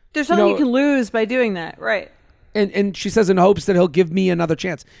 There's something you can lose by doing that. Right. And she says in hopes that he'll give me another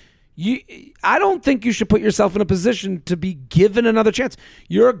chance. I don't think you should put yourself in a position to be given another chance.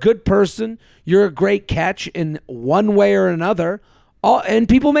 You're a good person. You're a great catch in one way or another. And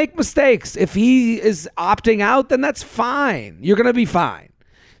people make mistakes. If he is opting out, then that's fine. You're going to be fine.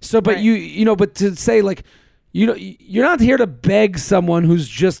 So, but right. But to say like, you're not here to beg someone who's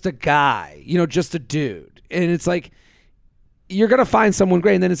just a guy, just a dude. And it's like, you're going to find someone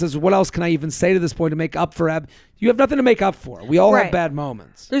great. And then it says, what else can I even say to this point to make up for Ab? You have nothing to make up for. We all have bad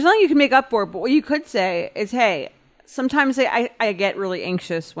moments. There's nothing you can make up for. But what you could say is, hey, sometimes I get really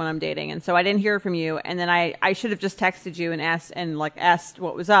anxious when I'm dating. And so I didn't hear from you. And then I should have just texted you and asked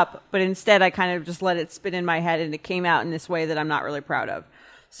what was up. But instead I kind of just let it spin in my head. And it came out in this way that I'm not really proud of.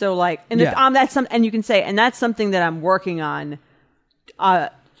 So like, and and you can say, and that's something that I'm working on,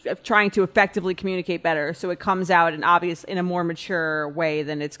 trying to effectively communicate better so it comes out in a more mature way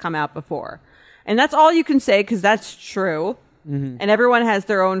than it's come out before. And that's all you can say because that's true. Mm-hmm. And everyone has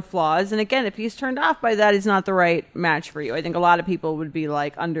their own flaws. And again, if he's turned off by that, he's not the right match for you. I think a lot of people would be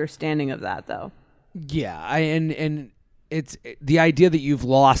like understanding of that though. Yeah. And it's the idea that you've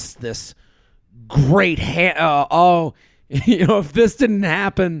lost this great if this didn't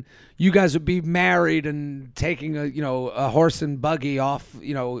happen, you guys would be married and taking a horse and buggy off,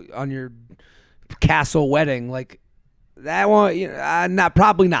 on your castle wedding. Like that one,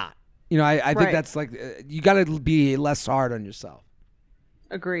 probably not. I think that's like, you got to be less hard on yourself.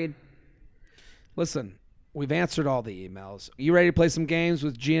 Agreed. Listen, we've answered all the emails. You ready to play some games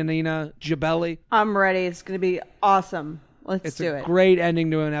with Giannina Gibelli? I'm ready. It's going to be awesome. Let's do it. It's a great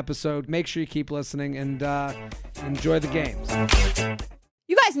ending to an episode. Make sure you keep listening and enjoy the games.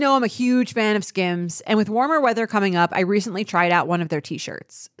 You guys know I'm a huge fan of Skims, and with warmer weather coming up, I recently tried out one of their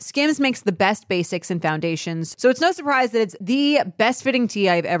t-shirts. Skims makes the best basics and foundations, so it's no surprise that it's the best fitting tee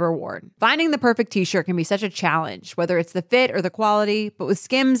I've ever worn. Finding the perfect t-shirt can be such a challenge, whether it's the fit or the quality, but with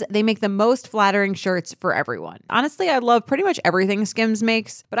Skims, they make the most flattering shirts for everyone. Honestly, I love pretty much everything Skims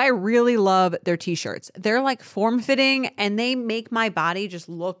makes, but I really love their t-shirts. They're like form-fitting, and they make my body just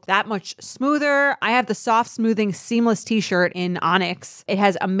look that much smoother. I have the soft, smoothing, seamless t-shirt in Onyx. It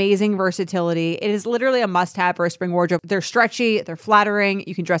has amazing versatility. It is literally a must-have for a spring wardrobe. They're stretchy, they're flattering,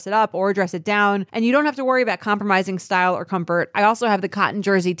 you can dress it up or dress it down, and you don't have to worry about compromising style or comfort. I also have the cotton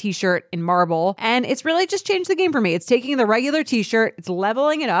jersey t-shirt in marble, and it's really just changed the game for me. It's taking the regular t-shirt, it's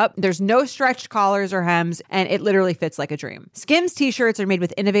leveling it up. There's no stretched collars or hems, and it literally fits like a dream. Skims t-shirts are made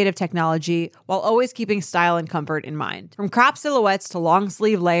with innovative technology while always keeping style and comfort in mind. From crop silhouettes to long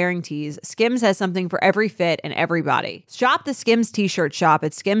sleeve layering tees, Skims has something for every fit and every body. Shop the Skims t-shirt shop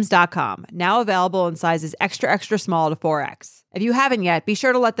at skims.com, now available in sizes extra, extra small to 4X. If you haven't yet, be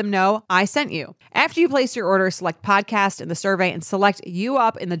sure to let them know I sent you. After you place your order, select podcast in the survey and select you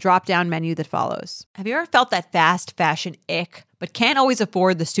up in the drop-down menu that follows. Have you ever felt that fast fashion ick, but can't always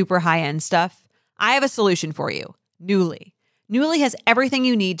afford the super high-end stuff? I have a solution for you. Nuuly. Nuuly has everything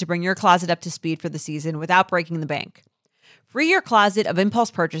you need to bring your closet up to speed for the season without breaking the bank. Free your closet of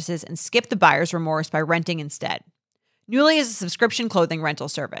impulse purchases and skip the buyer's remorse by renting instead. Nuuly is a subscription clothing rental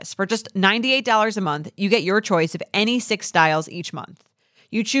service. For just $98 a month, you get your choice of any 6 styles each month.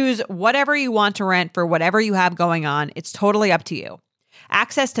 You choose whatever you want to rent for whatever you have going on. It's totally up to you.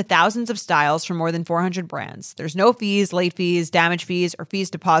 Access to thousands of styles from more than 400 brands. There's no fees, late fees, damage fees, or fees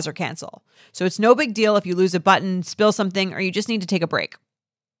to pause or cancel. So it's no big deal if you lose a button, spill something, or you just need to take a break.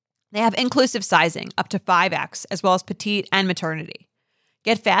 They have inclusive sizing, up to 5X, as well as petite and maternity.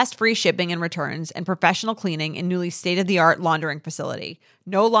 Get fast, free shipping and returns and professional cleaning in Nuuly's state-of-the-art laundering facility.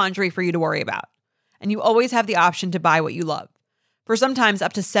 No laundry for you to worry about. And you always have the option to buy what you love, for sometimes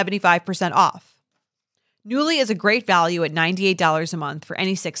up to 75% off. Nuuly is a great value at $98 a month for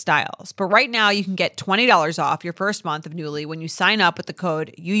any 6 styles. But right now, you can get $20 off your first month of Nuuly when you sign up with the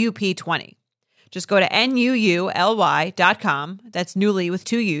code UUP20. Just go to NUULY.com, that's Nuuly with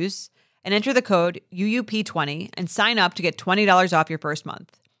 2 U's, and enter the code UUP20 and sign up to get $20 off your first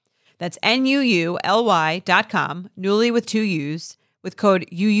month. That's NUULY.com, Nuuly with 2 U's, with code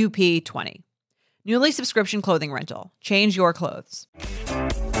UUP20. Nuuly subscription clothing rental. Change your clothes.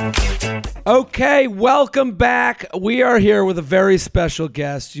 Okay, welcome back. We are here with a very special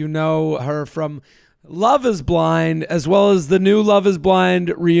guest. You know her from Love is Blind, as well as the new Love is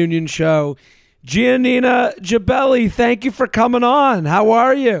Blind reunion show. Giannina Gibelli, thank you for coming on. How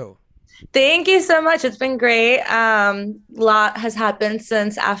are you? Thank you so much. It's been great. A lot has happened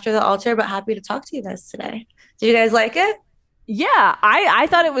since after the altar, but happy to talk to you guys today. Did you guys like it? Yeah, I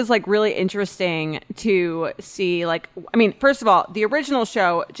thought it was like really interesting to see, like, I mean, first of all, the original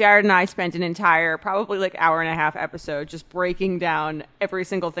show, Jared and I spent an entire probably like hour and a half episode just breaking down every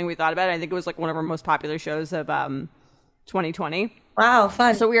single thing we thought about it. I think it was like one of our most popular shows of 2020. Wow,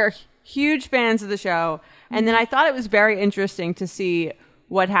 fun. So we are huge fans of the show. And then I thought it was very interesting to see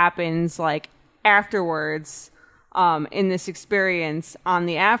what happens like afterwards in this experience on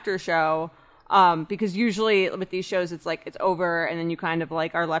the after show. Because usually with these shows, it's like it's over and then you kind of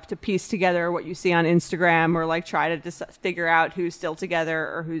like are left to piece together what you see on Instagram or like try to figure out who's still together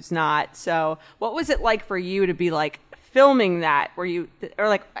or who's not. So what was it like for you to be like filming that? Were you, or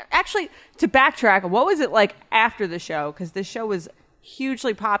like, actually to backtrack, what was it like after the show? Because the show was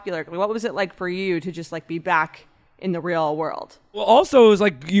hugely popular. What was it like for you to just like be back in the real world? Well, also it was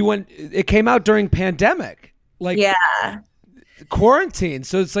like it came out during pandemic, like quarantine.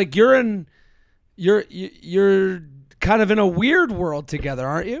 So it's like you're kind of in a weird world together,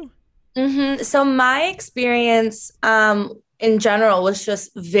 aren't you? Mm-hmm. So my experience in general was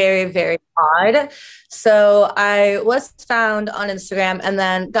just very, very odd. So I was found on Instagram and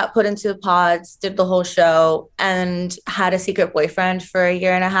then got put into pods, did the whole show, and had a secret boyfriend for a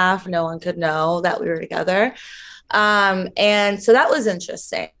year and a half. No one could know that we were together. And so that was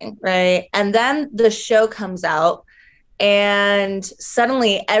interesting, right? And then the show comes out. And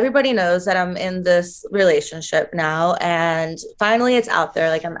suddenly everybody knows that I'm in this relationship now. And finally it's out there.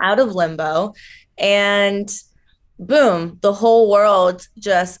 Like I'm out of limbo. And boom, the whole world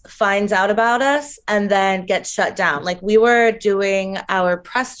just finds out about us and then gets shut down. Like we were doing our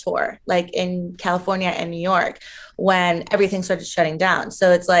press tour, like in California and New York, when everything started shutting down.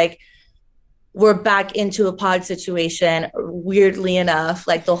 So it's like, we're back into a pod situation, weirdly enough,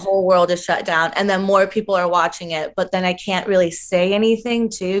 like the whole world is shut down and then more people are watching it. But then I can't really say anything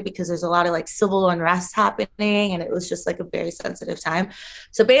too, because there's a lot of like civil unrest happening and it was just like a very sensitive time.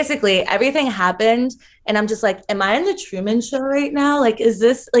 So basically everything happened and I'm just like, am I in the Truman Show right now? Like, is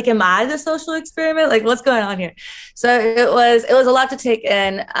this like, am I the social experiment? Like what's going on here? So it was a lot to take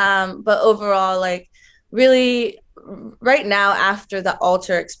in. But overall, like really right now after the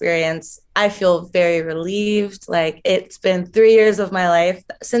altar experience, I feel very relieved. Like it's been 3 years of my life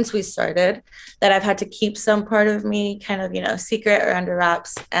since we started that I've had to keep some part of me kind of, secret or under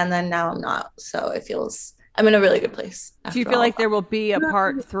wraps. And then now I'm not. So I'm in a really good place. Do you feel like there will be a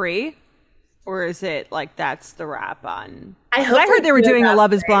part 3? Or is it like that's the wrap on? I heard they were doing a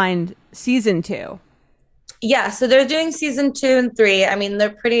Love is Blind season 2. Yeah, so they're doing season 2 and 3. I mean,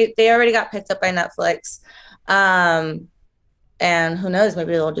 they already got picked up by Netflix. And who knows,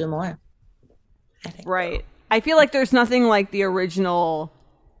 maybe they'll do more. Right. I feel like there's nothing like the original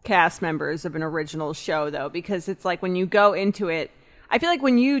cast members of an original show, though, because it's like when you go into it, I feel like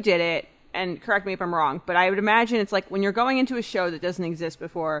when you did it, and correct me if I'm wrong, but I would imagine it's like when you're going into a show that doesn't exist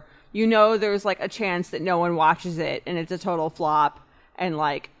before, there's like a chance that no one watches it and it's a total flop, and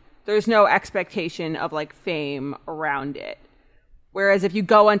like there's no expectation of like fame around it. Whereas if you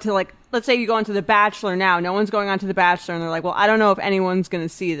go into like, let's say you go into The Bachelor now, no one's going on to The Bachelor and they're like, well, I don't know if anyone's going to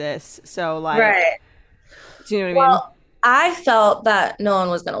see this. So like, right. Do you know what I mean? I felt that no one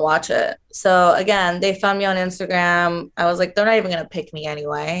was going to watch it. So again, they found me on Instagram. I was like, they're not even going to pick me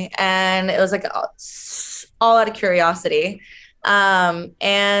anyway. And it was like all out of curiosity.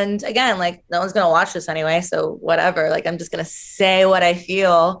 And again, like no one's going to watch this anyway. So whatever, like I'm just going to say what I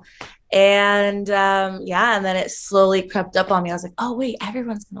feel. And and then it slowly crept up on me. I was like, oh wait,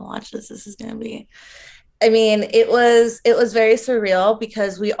 everyone's gonna watch this. This is gonna be, I mean, it was very surreal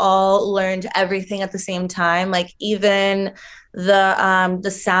because we all learned everything at the same time. Like even the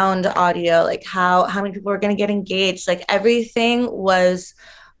sound audio, like how many people were gonna get engaged, like everything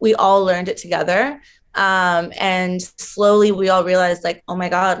we all learned it together. And slowly we all realized like, oh my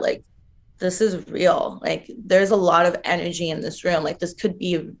God, like this is real. Like there's a lot of energy in this room. Like this could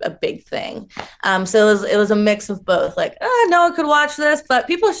be a big thing. So it was a mix of both. Like, no one could watch this, but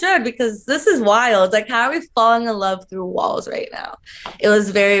people should because this is wild. Like how are we falling in love through walls right now? It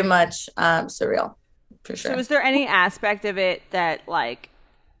was very much surreal, for sure. So was there any aspect of it that like,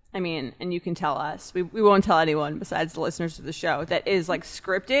 I mean, and you can tell us, we won't tell anyone besides the listeners of the show, that is like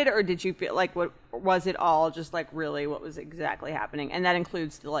scripted, or did you feel like what was it all just like really what was exactly happening? And that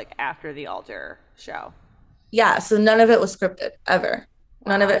includes the like after the altar show. Yeah, so none of it was scripted ever.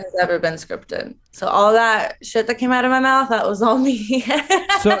 None of it has ever been scripted. So all that shit that came out of my mouth, that was all me.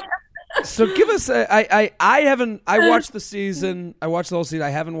 So give us I watched the season. I watched the whole season. I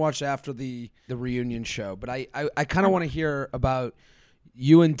haven't watched after the reunion show, but I kind of want to hear about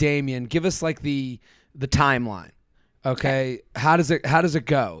you and Damien. Give us like the timeline. Okay. How does it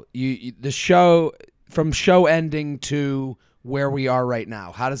go? The show, from show ending to where we are right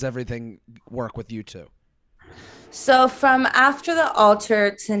now. How does everything work with you two? So from after the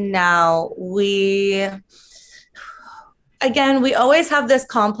altar to now, we always have this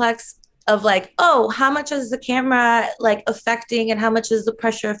complex of like, oh, how much is the camera like affecting and how much is the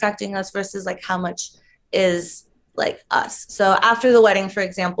pressure affecting us versus like how much is like us. So after the wedding, for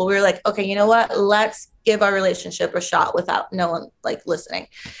example, we were like, okay, you know what? Let's give our relationship a shot without no one like listening.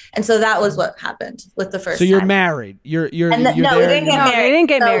 And so that was what happened with the first So you're time. married. You're no, there, we didn't get married. They didn't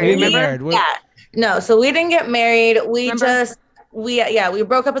get married. We Remember? married. Yeah. No, so we didn't get married. We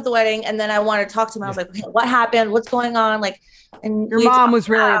broke up at the wedding, and then I wanted to talk to him. I was like, okay, what happened? What's going on? Like, and Your mom was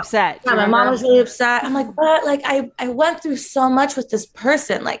really upset. Yeah, my mom was really upset. I'm like, but like I went through so much with this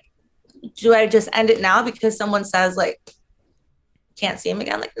person. Like, do I just end it now because someone says like can't see him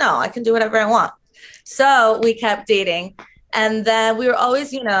again? Like, no, I can do whatever I want. So we kept dating, and then we were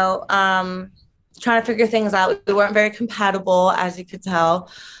always, trying to figure things out. We weren't very compatible, as you could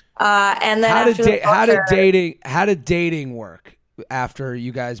tell. And then how did dating work after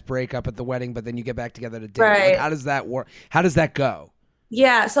you guys break up at the wedding, but then you get back together to date? Right. Like, how does that work? How does that go?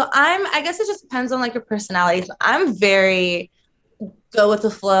 Yeah. So I guess it just depends on like your personality. So I'm very go with the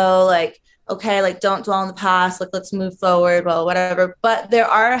flow. Like, okay, like don't dwell on the past. Like, let's move forward. Well, whatever. But there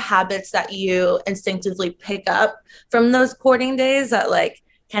are habits that you instinctively pick up from those courting days that like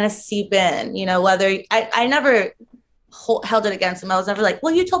kind of seep in, whether I never held it against him. I was never like,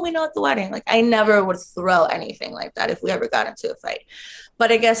 well, you told me no at the wedding. Like, I never would throw anything like that if we ever got into a fight. But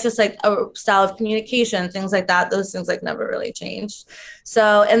I guess just like a style of communication, things like that, those things like never really changed.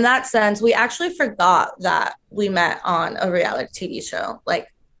 So in that sense, we actually forgot that we met on a reality TV show. Like,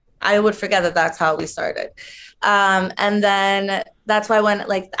 I would forget that that's how we started. And then that's why when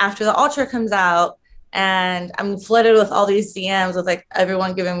like after the altar comes out, and I'm flooded with all these DMs with like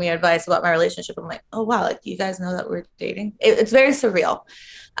everyone giving me advice about my relationship. I'm like, oh wow, like you guys know that we're dating. It's very surreal.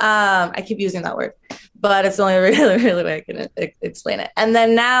 I keep using that word, but it's the only really way I can explain it. And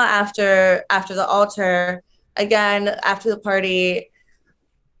then now after the altar, again, after the party,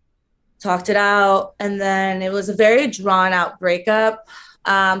 talked it out, and then it was a very drawn out breakup.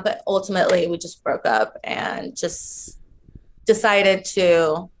 But ultimately we just broke up and just decided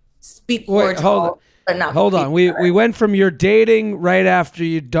to speak cordial. Hold on. We went from you're dating right after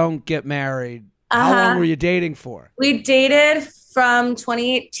you don't get married. How long were you dating for? We dated from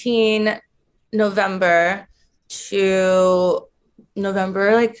 2018 November to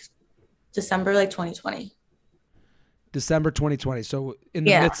November, like December, like 2020. December 2020. So in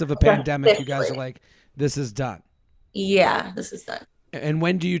the midst of a pandemic, you guys are like, this is done. Yeah, this is done. And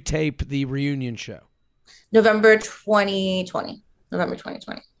when do you tape the reunion show? November 2020.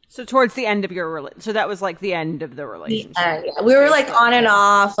 So towards the end of so that was like the end of the relationship. Yeah. We were like on and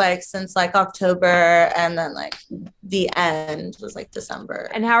off like since like October, and then like the end was like December.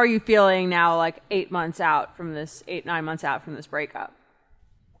 And how are you feeling now, like 9 months out from this breakup?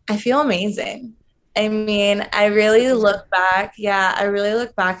 I feel amazing. I mean, I really look back. Yeah, I really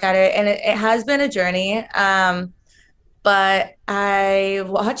look back at it, and it has been a journey. But I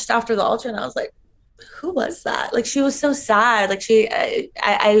watched after the altar and I was like, who was that? Like, she was so sad. Like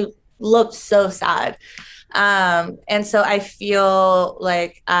I looked so sad. And so I feel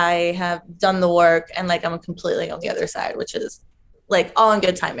like I have done the work and like I'm completely on the other side, which is like all in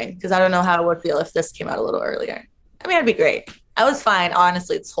good timing, because I don't know how I would feel if this came out a little earlier. I mean, it'd be great. I was fine,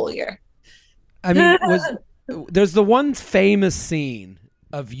 honestly, this whole year. I mean, there's the one famous scene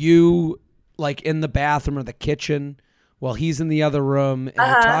of you like in the bathroom or the kitchen while he's in the other room, and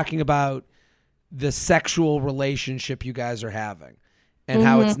you're talking about the sexual relationship you guys are having, and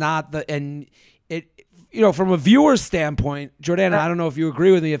how it's not and it, from a viewer's standpoint, Jordana, I don't know if you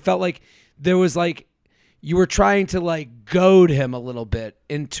agree with me. It felt like there was like you were trying to like goad him a little bit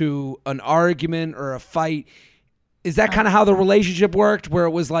into an argument or a fight. Is that kind of how the relationship worked, where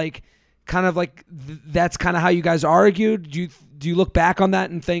it was like kind of like that's kind of how you guys argued? Do you look back on that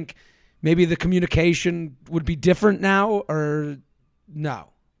and think maybe the communication would be different now, or no?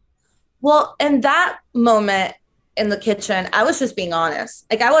 Well, in that moment in the kitchen, I was just being honest.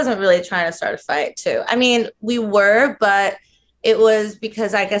 Like, I wasn't really trying to start a fight too. I mean, we were, but it was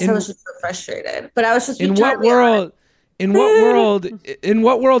because I guess I was just so frustrated. But I was just in what world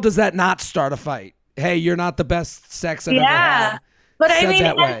does that not start a fight? Hey, you're not the best sex I've ever had. But said I mean,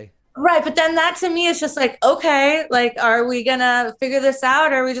 that way. Right. But then that to me is just like, okay, like, are we going to figure this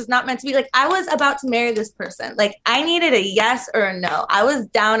out? Or are we just not meant to be? Like, I was about to marry this person. Like, I needed a yes or a no. I was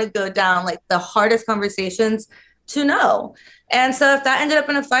down to go down like the hardest conversations to know. And so if that ended up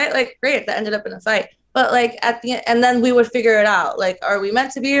in a fight, like, great, that ended up in a fight. But like at the end, and then we would figure it out. Like, are we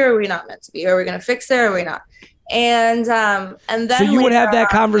meant to be or are we not meant to be? Are we going to fix it or are we not? And then so you would have that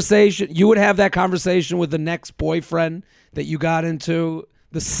conversation. You would have that conversation with the next boyfriend that you got into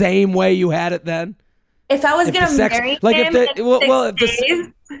the same way you had it then. If I was going to marry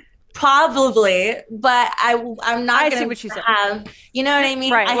him, probably, but I'm not going to have, you know what I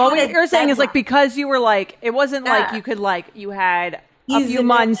mean? Right. Well, what you're saying is like, because you were like, it wasn't like you could like, you had a few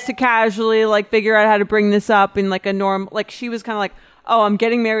months to casually like figure out how to bring this up in like a norm. Like she was kind of like, oh, I'm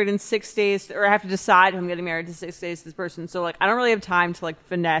getting married in 6 days, or I have to decide if I'm getting married in 6 days to this person. So like, I don't really have time to like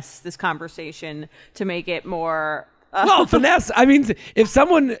finesse this conversation to make it more. Well, finesse. I mean, if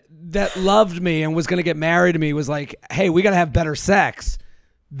someone that loved me and was going to get married to me was like, hey, we got to have better sex,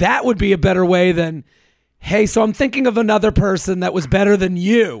 that would be a better way than, hey, so I'm thinking of another person that was better than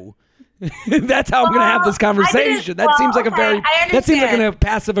you. That's how I'm going to have this conversation. That seems like a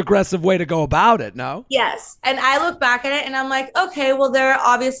passive aggressive way to go about it. No? Yes. And I look back at it and I'm like, okay, well, there are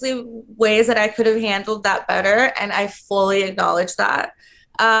obviously ways that I could have handled that better. And I fully acknowledge that.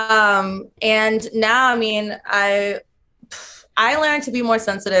 And now, I mean, I learned to be more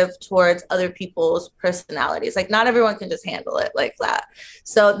sensitive towards other people's personalities. Like not everyone can just handle it like that.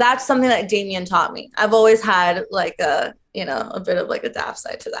 So that's something that Damien taught me. I've always had like a bit of like a daft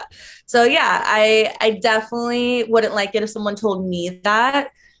side to that. So yeah, I definitely wouldn't like it if someone told me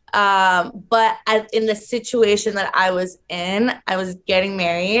that. But in the situation that I was in, I was getting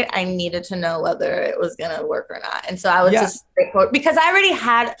married. I needed to know whether it was going to work or not. And so I was just straightforward because I already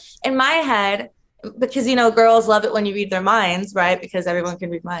had in my head, because, girls love it when you read their minds, right? Because everyone can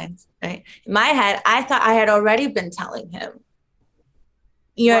read minds, right? In my head, I thought I had already been telling him.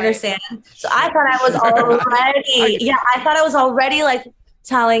 You understand? So I thought I was already, I thought I was already like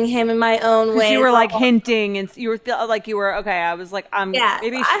telling him in my own way. You were like hinting and you were like, you were, okay. I was like,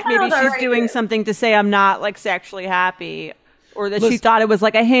 maybe she's doing something to say I'm not like sexually happy, or that she thought it was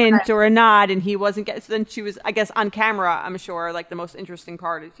like a hint or a nod and he wasn't getting, so then she was, I guess on camera, I'm sure like the most interesting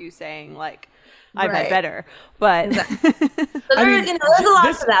part is you saying like, I've had better, but so there's a lot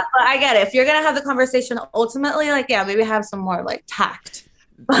to that, but I get it. If you're going to have the conversation ultimately, like, maybe have some more like tact.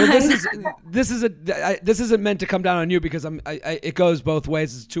 Well, this isn't meant to come down on you because it goes both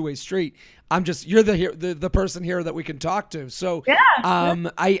ways. It's a two-way street. You're the person here that we can talk to. So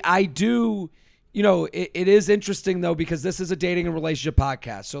I do, it is interesting though, because this is a dating and relationship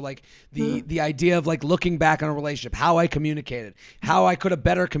podcast. So like the idea of like looking back on a relationship, how I communicated, how I could have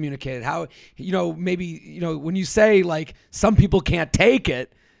better communicated, how, maybe, when you say like some people can't take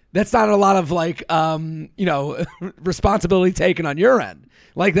it, that's not a lot of like, responsibility taken on your end.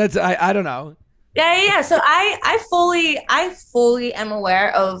 Like that's, I don't know. Yeah. So I fully am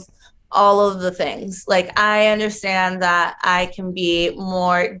aware of all of the things. Like I understand that I can be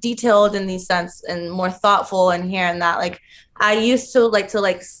more detailed in these sense and more thoughtful and here and that. Like I used to like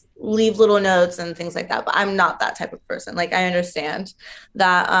leave little notes and things like that, but I'm not that type of person. Like I understand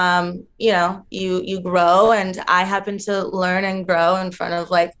that, you grow, and I happen to learn and grow in front of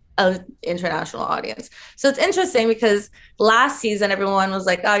like an international audience. So it's interesting because last season everyone was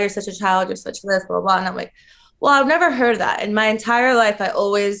like, oh, you're such a child, you're such this, blah, blah. And I'm like, well, I've never heard that. In my entire life, I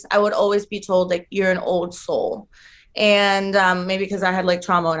would always be told like, you're an old soul. And maybe because I had like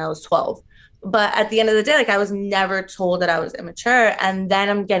trauma when I was 12. But at the end of the day, like I was never told that I was immature. And then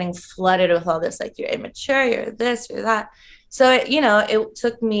I'm getting flooded with all this, like you're immature, you're this, you're that. So, it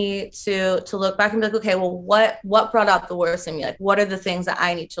took me to look back and be like, okay, well, what brought out the worst in me? Like, what are the things that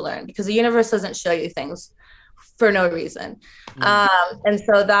I need to learn? Because the universe doesn't show you things for no reason. And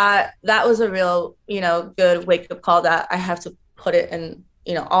so that was a real, good wake up call that I have to put it in,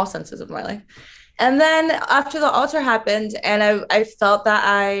 all senses of my life. And then after the altar happened and I felt that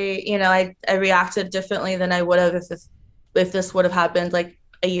I reacted differently than I would have if this would have happened like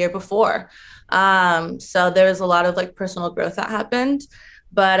a year before. So there was a lot of like personal growth that happened,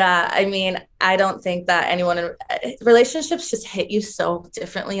 but I don't think that anyone in relationships just hit you so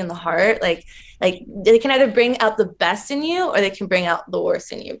differently in the heart. Like they can either bring out the best in you or they can bring out the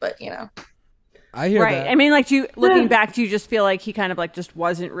worst in you, but I hear that. I mean, like looking back, do you just feel like he kind of like just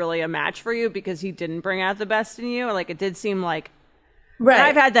wasn't really a match for you because he didn't bring out the best in you? Or like it did seem like, right. And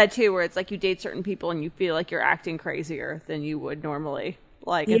I've had that too, where it's like you date certain people and you feel like you're acting crazier than you would normally.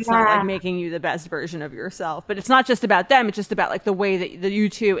 Like, it's not like making you the best version of yourself, but it's not just about them. It's just about like the way that you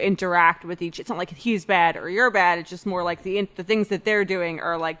two interact with each. It's not like he's bad or you're bad. It's just more like the things that they're doing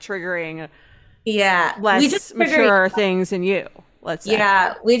are like triggering less mature things in you. Let's say.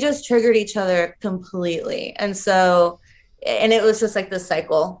 Yeah, we just triggered each other completely. And so, and it was just like this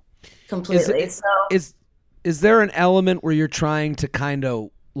cycle completely. Is there an element where you're trying to kind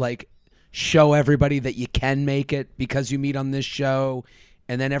of like show everybody that you can make it because you meet on this show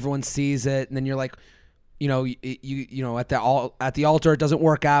and then everyone sees it and then you're like, you know, at the altar it doesn't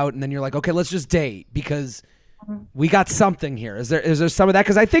work out and then you're like, okay, let's just date because we got something here. Is there some of that?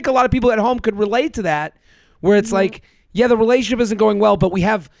 Because I think a lot of people at home could relate to that where it's like, yeah, the relationship isn't going well, but we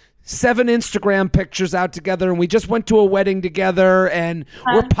have 7 Instagram pictures out together and we just went to a wedding together and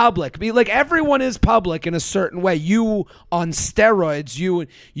we're public. Like everyone is public in a certain way. You on steroids,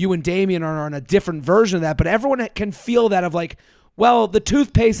 you and Damien are on a different version of that, but everyone can feel that of like, well, the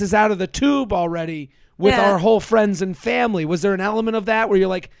toothpaste is out of the tube already with our whole friends and family. Was there an element of that where you're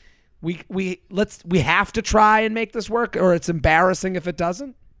like, we have to try and make this work or it's embarrassing if it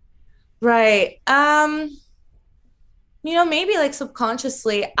doesn't? Right. You know, maybe like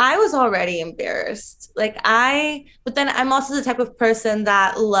subconsciously, I was already embarrassed. But then I'm also the type of person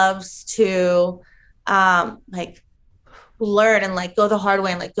that loves to like learn and like go the hard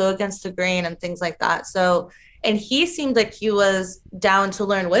way and like go against the grain and things like that. So, and he seemed like he was down to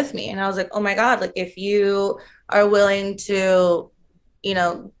learn with me. And I was like, oh my God, like if you are willing to, you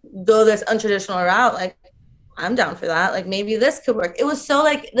know, go this untraditional route, like I'm down for that. Like maybe this could work. It was so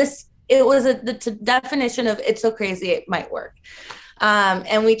like this. It was the definition of it's so crazy it might work.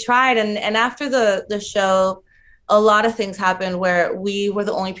 And we tried. And after the show, a lot of things happened where we were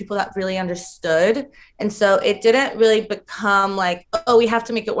the only people that really understood. And so it didn't really become like, oh, we have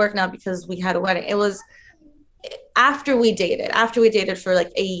to make it work now because we had a wedding. It was after we dated for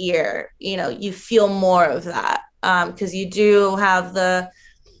like a year, you know, you feel more of that because you do have the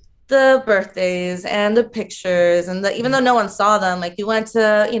birthdays and the pictures and even though no one saw them, like you went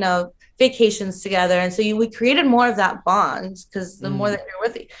to, you know, vacations together. And so we created more of that bond because the more that you're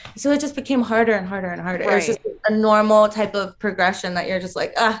with you. So it just became harder and harder and harder. Right. It was just a normal type of progression that you're just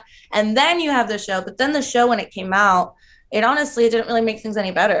like, and then you have the show. But then the show, when it came out, it honestly didn't really make things any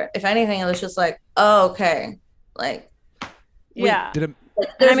better. If anything, it was just like, oh, okay. Like, yeah.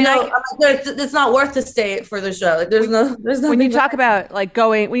 It's not worth the stay for the show. Like, there's no. When you talk about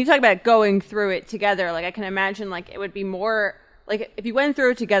going through it together, like I can imagine, like it would be more like if you went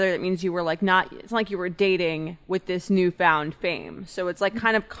through it together, that means you were like not. It's not like you were dating with this newfound fame. So it's like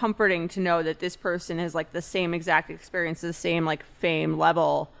kind of comforting to know that this person has like the same exact experience, the same like fame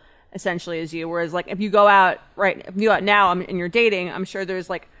level, essentially as you. Whereas like if you go out now and you're dating, I'm sure there's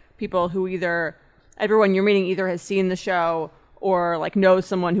like people who everyone you're meeting either has seen the show or like knows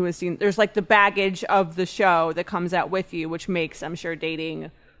someone who has seen. There's like the baggage of the show that comes out with you, which makes, I'm sure, dating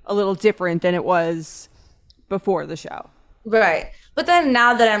a little different than it was before the show. Right. But then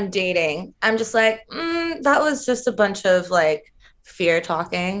now that I'm dating, I'm just like, that was just a bunch of like fear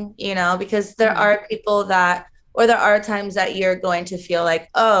talking, you know, because there are people there are times that you're going to feel like,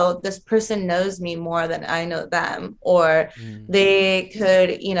 oh, this person knows me more than I know them, or they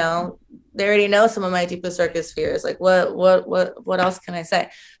could, you know, they already know some of my deepest, darkest fears. Like, what else can I say?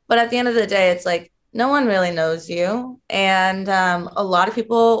 But at the end of the day, it's like, no one really knows you. And a lot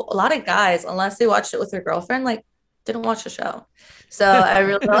of guys, unless they watched it with their girlfriend, like, didn't watch the show. So I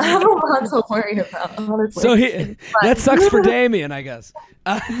really don't have a lot to worry about, honestly. So that sucks for Damien, I guess.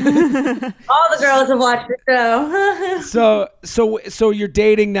 All the girls have watched the show. So you're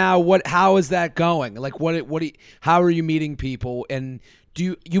dating now. How is that going? Like, how are you meeting people? And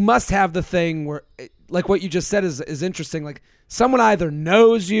you must have the thing where, like what you just said is interesting. Like someone either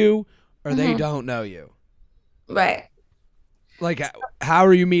knows you or they don't know you. Right. Like, how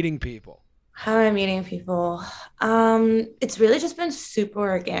are you meeting people? How am I meeting people? It's really just been super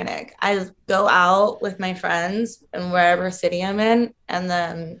organic. I go out with my friends in wherever city I'm in, and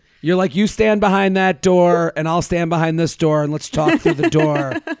then you're like, you stand behind that door and I'll stand behind this door and let's talk through the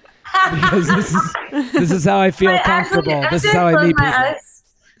door. Because this is how I feel comfortable. This is how I meet people. I'm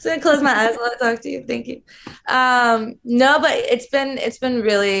gonna close my eyes while I talk to you. Thank you. No, but it's been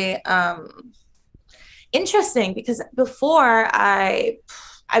really interesting because before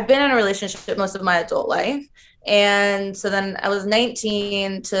I've been in a relationship most of my adult life. And so then I was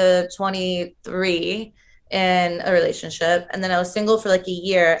 19 to 23 in a relationship. And then I was single for like a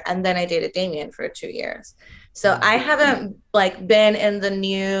year. And then I dated Damien for 2 years. So I haven't like been in the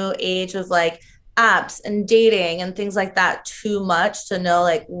new age of like apps and dating and things like that too much to know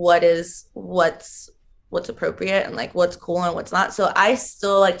like what's what's appropriate and like what's cool and what's not. So I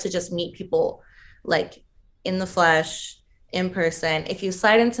still like to just meet people like in the flesh, in person. If you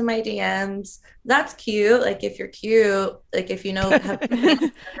slide into my DMs, that's cute. Like if you're cute, like if you know,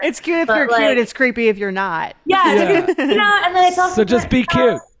 it's cute if you're cute. It's creepy if you're not. Yeah. And then it's also so just be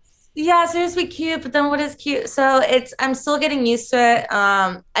cute. Yeah, so just be cute. But then what is cute? So I'm still getting used to it.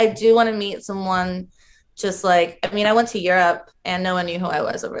 I do want to meet someone. Just like, I mean, I went to Europe and no one knew who I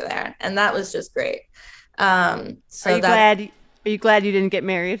was over there, and that was just great. So are you glad you didn't get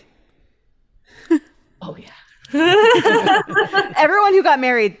married? Oh yeah. Everyone who got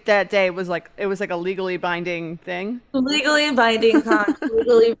married that day was like, it was like a legally binding thing. Legally binding,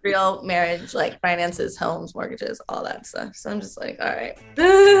 legally real marriage, like finances, homes, mortgages, all that stuff. So I'm just like, all right.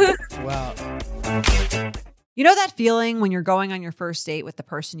 Wow. You know that feeling when you're going on your first date with the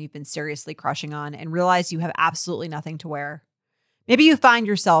person you've been seriously crushing on and realize you have absolutely nothing to wear? Maybe you find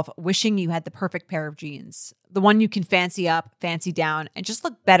yourself wishing you had the perfect pair of jeans, the one you can fancy up, fancy down, and just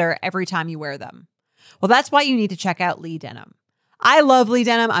look better every time you wear them. Well, that's why you need to check out Lee Denim. I love Lee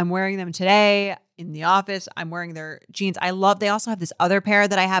Denim. I'm wearing them today in the office. I'm wearing their jeans. They also have this other pair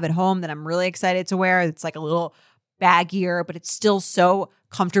that I have at home that I'm really excited to wear. It's like a little baggier, but it's still so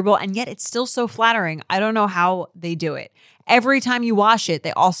comfortable, and yet it's still so flattering. I don't know how they do it. Every time you wash it,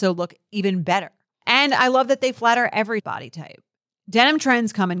 they also look even better. And I love that they flatter every body type. Denim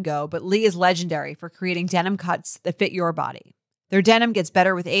trends come and go, but Lee is legendary for creating denim cuts that fit your body. Their denim gets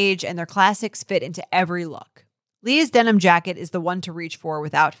better with age, and their classics fit into every look. Lee's denim jacket is the one to reach for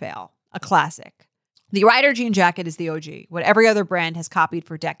without fail, a classic. The Rider jean jacket is the OG, what every other brand has copied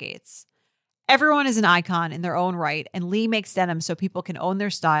for decades. Everyone is an icon in their own right, and Lee makes denim so people can own their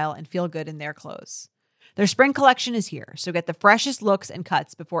style and feel good in their clothes. Their spring collection is here, so get the freshest looks and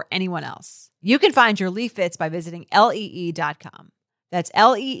cuts before anyone else. You can find your Lee fits by visiting lee.com. That's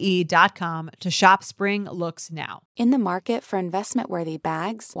lee.com to shop spring looks now. In the market for investment-worthy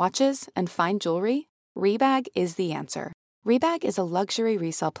bags, watches, and fine jewelry, Rebag is the answer. Rebag is a luxury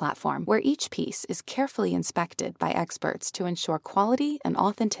resale platform where each piece is carefully inspected by experts to ensure quality and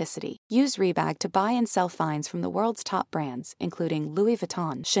authenticity. Use Rebag to buy and sell finds from the world's top brands, including Louis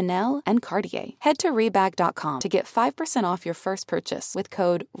Vuitton, Chanel, and Cartier. Head to Rebag.com to get 5% off your first purchase with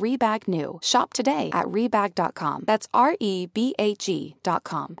code REBAGNEW. Shop today at Rebag.com. That's REBAG.com.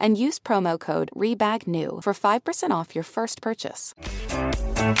 And use promo code REBAGNEW for 5% off your first purchase.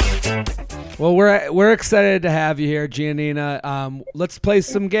 Well, we're excited to have you here, Giannina. Let's play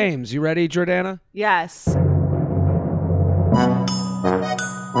some games. You ready, Jordana? Yes.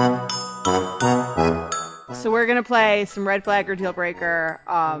 So we're going to play some red flag or deal breaker.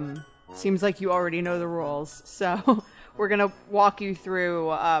 Seems like you already know the rules. So we're going to walk you through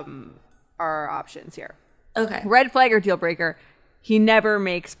our options here. Okay. Red flag or deal breaker. He never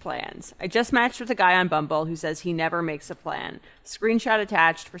makes plans. I just matched with a guy on Bumble who says he never makes a plan. Screenshot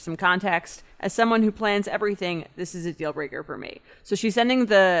attached for some context. As someone who plans everything, this is a deal breaker for me. So she's sending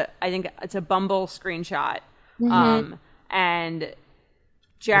I think it's a Bumble screenshot. Mm-hmm. And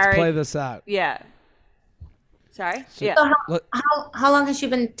Jared. Let's play this out. Yeah. Sorry? So yeah. How long has she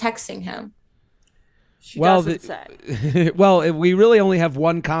been texting him? She doesn't say. Well, we really only have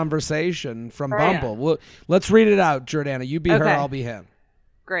one conversation from Bumble. Well, let's read it out, Jordana. You be her, I'll be him.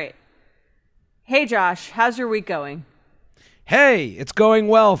 Great. Hey, Josh, how's your week going? Hey, it's going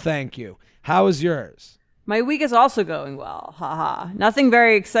well, thank you. How is yours? My week is also going well. Haha. Nothing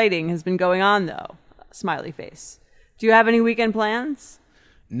very exciting has been going on, though. Smiley face. Do you have any weekend plans?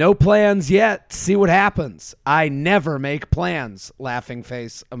 No plans yet. See what happens. I never make plans. Laughing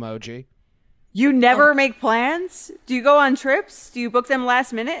face emoji. You never make plans? Do you go on trips? Do you book them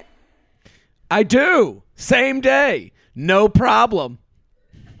last minute? I do. Same day. No problem.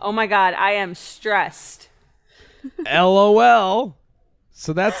 Oh my God, I am stressed. LOL.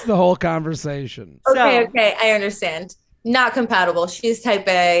 So that's the whole conversation. Okay, I understand. Not compatible. She's type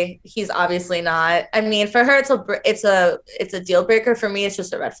A. He's obviously not. I mean, for her, it's a deal breaker. For me, it's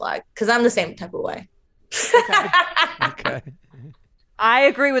just a red flag because I'm the same type of way. Okay. I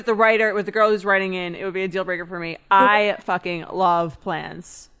agree with the girl who's writing in. It would be a deal breaker for me. I fucking love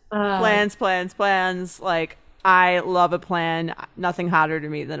plans. Plans. Like, I love a plan. Nothing hotter to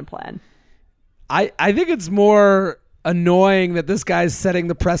me than a plan. I think it's more annoying that this guy's setting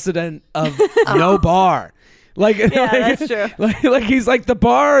the precedent of no bar. That's true. Like he's like, the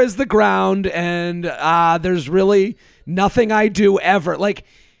bar is the ground, and there's really nothing I do ever. Like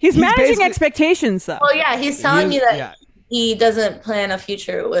he's managing expectations, though. Well, yeah, he's telling you that he doesn't plan a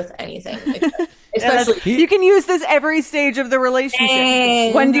future with anything. Especially, you can use this every stage of the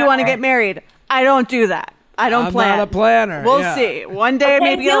relationship. When do you want to get married? I don't do that. I don't plan. I'm not a planner. We'll see. One day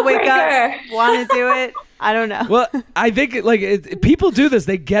maybe I'll wake up, want to do it. I don't know. Well, I think people do this.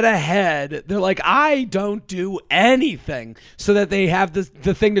 They get ahead. They're like, I don't do anything, so that they have the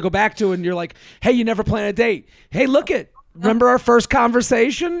thing to go back to. And you're like, hey, you never plan a date. Hey, remember our first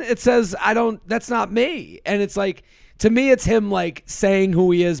conversation? It says that's not me. And it's like, to me, it's him like saying who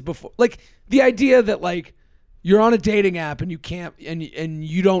he is before. Like the idea that like you're on a dating app and you can't and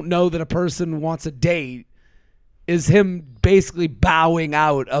you don't know that a person wants a date is him basically bowing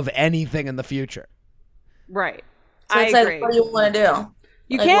out of anything in the future. Right. So it's I agree. like, what do you want to do?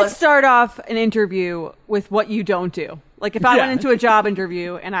 You Like, can't what- start off an interview with what you don't do. Like if I went into a job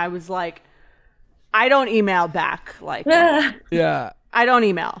interview and I was like, I don't email back. Like, Yeah. I don't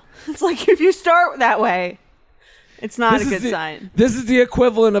email. It's like if you start that way, it's not a good sign. This is the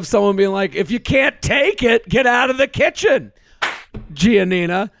equivalent of someone being like, if you can't take it, get out of the kitchen,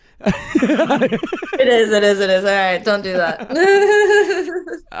 Giannina. It is. All right, don't do that.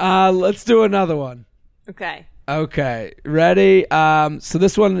 Let's do another one. Okay. Ready? So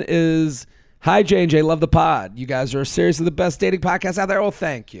this one is, hi, J&J, love the pod. You guys are seriously the best dating podcast out there. Well,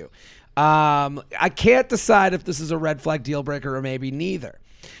 thank you. I can't decide if this is a red flag deal breaker or maybe neither.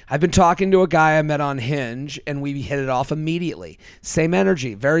 I've been talking to a guy I met on Hinge, and we hit it off immediately. Same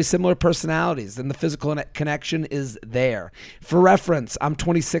energy, very similar personalities, and the physical connection is there. For reference, I'm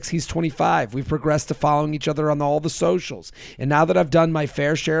 26, he's 25. We've progressed to following each other on all the socials. And now that I've done my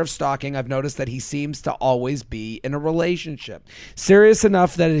fair share of stalking, I've noticed that he seems to always be in a relationship. Serious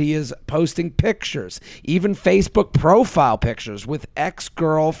enough that he is posting pictures, even Facebook profile pictures, with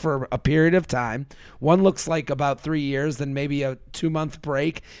ex-girl for a period of time. One looks like about 3 years, then maybe a 2-month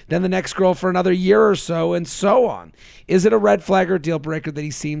break, then the next girl for another year or so, and so on. Is it a red flag or deal breaker that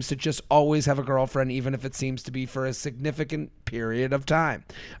he seems to just always have a girlfriend, even if it seems to be for a significant period of time?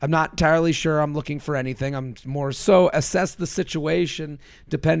 I'm not entirely sure I'm looking for anything. I'm more so assess the situation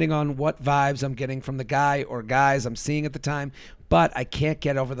depending on what vibes I'm getting from the guy or guys I'm seeing at the time. But I can't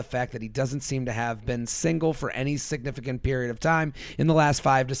get over the fact that he doesn't seem to have been single for any significant period of time in the last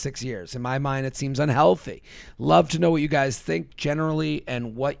 5 to 6 years. In my mind, it seems unhealthy. Love to know what you guys think generally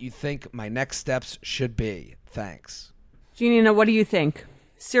and what you think my next steps should be. Thanks. Giannina, what do you think?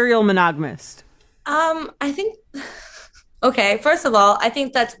 Serial monogamist. I think. Okay, first of all, I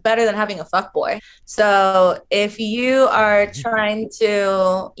think that's better than having a fuckboy. So if you are trying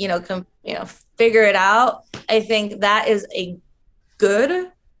to, figure it out, I think that is a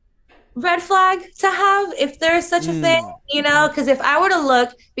good red flag to have if there's such a thing, because if I were to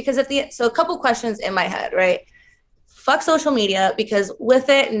look, so a couple questions in my head, right? Fuck social media, because with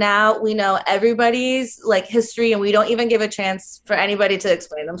it now we know everybody's like history and we don't even give a chance for anybody to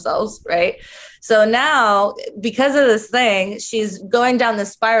explain themselves, right? So now because of this thing, she's going down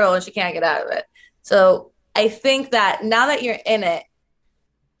this spiral and she can't get out of it. So I think that now that you're in it,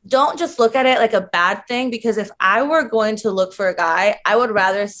 don't just look at it like a bad thing, because if I were going to look for a guy, I would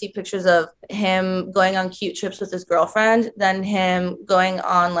rather see pictures of him going on cute trips with his girlfriend than him going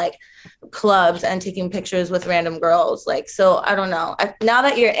on like clubs and taking pictures with random girls. Like, so I don't know. Now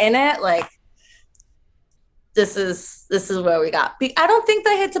that you're in it, like this is where we got. I don't think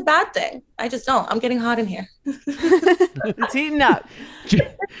that it's a bad thing. I just don't. I'm getting hot in here. It's heating up.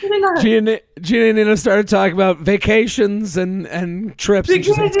 Giannina started talking about vacations and trips. And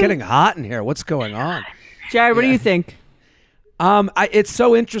she's like, it's getting hot in here. What's going on? Jared, what do you think? It's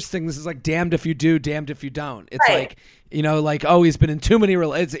so interesting. This is like damned if you do, damned if you don't. It's right. Like, he's been in too many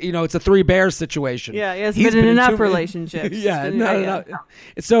it's a Three Bears situation. Yeah, he hasn't been in enough relationships. Yeah, no.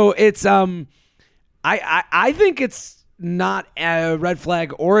 So it's I think it's not a red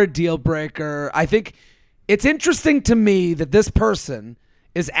flag or a deal breaker. I think it's interesting to me that this person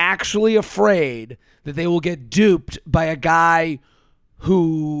is actually afraid that they will get duped by a guy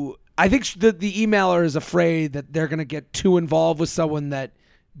who, I think the emailer is afraid that they're going to get too involved with someone that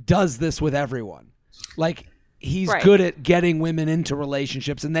does this with everyone. Like, he's good at getting women into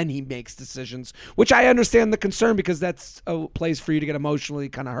relationships and then he makes decisions, which I understand the concern, because that's a place for you to get emotionally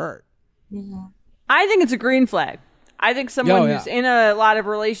kind of hurt. Mm-hmm. I think it's a green flag. I think someone who's in a lot of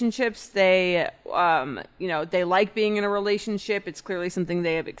relationships, they like being in a relationship. It's clearly something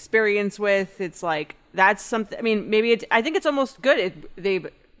they have experience with. It's like, that's something, I mean, I think it's almost good. They've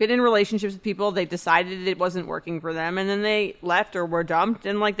been in relationships with people. They decided it wasn't working for them, and then they left or were dumped,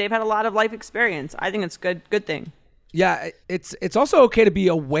 and like they've had a lot of life experience. I think it's good thing. Yeah, it's also okay to be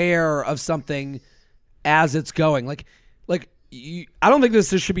aware of something as it's going. I don't think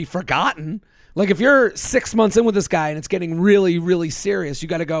this should be forgotten. Like, if you're 6 months in with this guy and it's getting really, really serious, you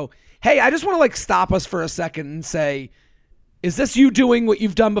got to go, hey, I just want to stop us for a second and say, is this you doing what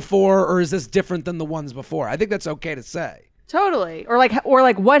you've done before, or is this different than the ones before? I think that's okay to say. Totally. Or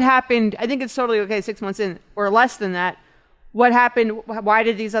like what happened? I think it's totally okay 6 months in or less than that. What happened? Why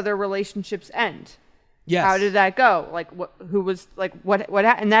did these other relationships end? Yes. How did that go? Like who was like what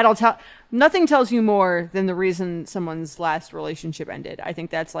and that'll tell. Nothing tells you more than the reason someone's last relationship ended. I think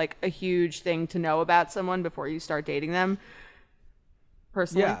that's like a huge thing to know about someone before you start dating them.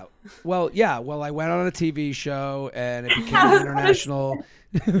 Personally. Yeah. Well, I went on a TV show and it became international.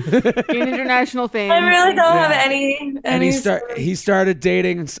 Gained international fame. I really don't have any. And he started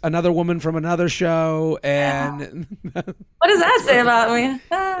dating another woman from another show, and what does that say about me?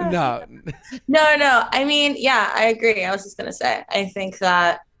 No. I mean, yeah, I agree. I was just gonna say, I think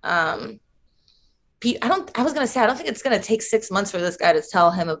that I don't think it's gonna take 6 months for this guy to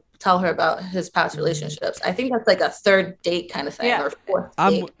tell her about his past relationships. I think that's like a third date kind of thing, or fourth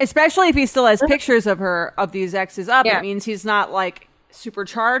date. Especially if he still has pictures of these exes up. It means he's not like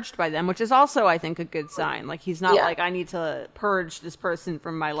supercharged by them, which is also, I think, a good sign. Like he's not like, I need to purge this person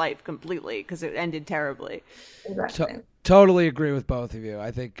from my life completely because it ended terribly. Exactly. Totally agree with both of you.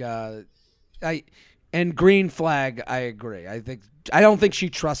 I think and green flag, I agree. I don't think she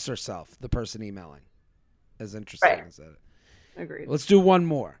trusts herself, the person emailing. As interesting as that. Agreed. Let's do one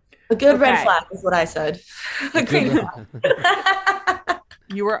more. A good red flag is what I said. Green flag.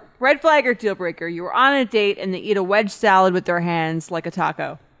 You were red flag or deal breaker. You were on a date and they eat a wedge salad with their hands like a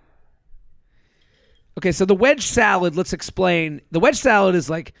taco. Okay, so the wedge salad, let's explain. The wedge salad is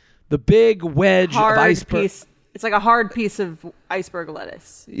like the big wedge of iceberg. It's like a hard piece of iceberg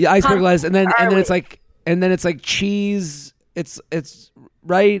lettuce. Yeah, iceberg lettuce, and then it's like cheese. It's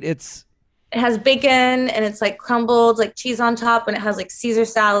right. It has bacon and it's like crumbled like cheese on top, and it has like Caesar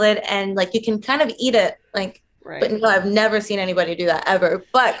salad, and like you can kind of eat it like. Right. But no, I've never seen anybody do that ever.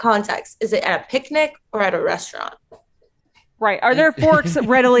 But context, is it at a picnic or at a restaurant? Right. Are there forks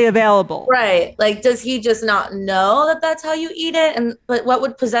readily available? Right. Like, does he just not know that that's how you eat it? But what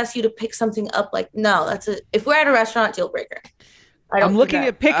would possess you to pick something up? Like, no, if we're at a restaurant, deal breaker. I'm looking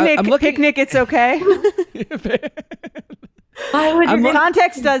at picnic. Picnic, it's okay.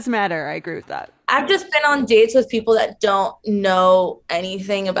 Context does matter. I agree with that. I've just been on dates with people that don't know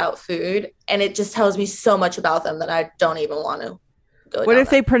anything about food, and it just tells me so much about them that I don't even want to go. What if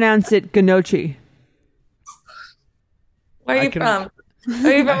they pronounce it gnocchi? Where are you from?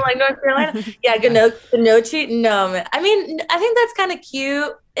 Are you from like North Carolina? Yeah, gnocchi. No, man. I mean, I think that's kind of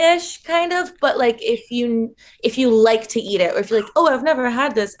cute-ish, kind of. But like, if you like to eat it, or if you're like, oh, I've never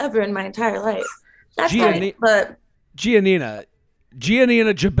had this ever in my entire life, that's fine. But Giannina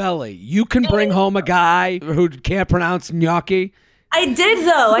Gibelli, you can bring home a guy who can't pronounce gnocchi. I did,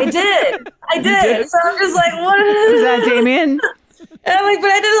 though. I did. So I'm just like, what is that, Damien? And I'm like, but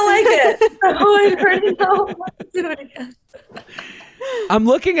I didn't like it. So I already know what to do it again. I'm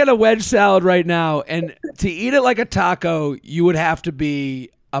looking at a wedge salad right now, and to eat it like a taco, you would have to be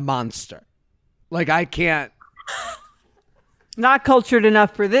a monster. Like, I can't. Not cultured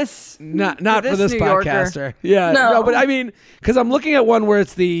enough for this. Not for this podcaster. Yeah, no, but I mean, because I'm looking at one where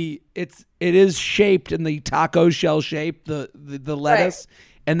it is shaped in the taco shell shape, the lettuce, right.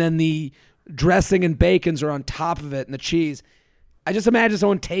 And then the dressing and bacons are on top of it, and the cheese. I just imagine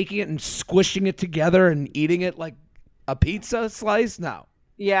someone taking it and squishing it together and eating it like a pizza slice. No.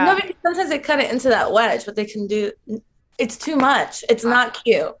 Yeah. No, because sometimes they cut it into that wedge, but they can do. It's too much. It's not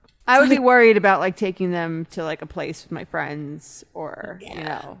cute. I would be worried about like taking them to like a place with my friends, or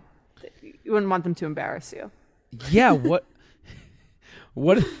you wouldn't want them to embarrass you. Yeah. What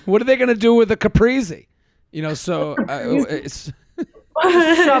are they gonna do with the caprese? So it's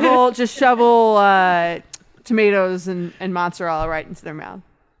just shovel tomatoes and mozzarella right into their mouth.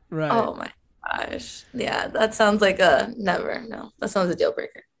 Right. Oh my gosh. Yeah, that sounds like never. No, that sounds a deal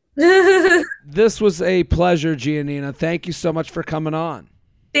breaker. This was a pleasure, Giannina. Thank you so much for coming on.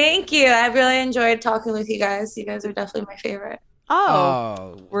 Thank you. I really enjoyed talking with you guys. You guys are definitely my favorite.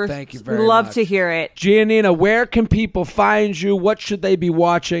 Thank you very much. We love to hear it. Giannina, where can people find you? What should they be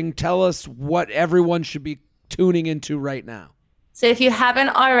watching? Tell us what everyone should be tuning into right now. So if you haven't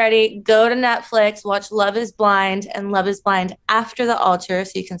already, go to Netflix, watch Love is Blind and Love is Blind After the Altar,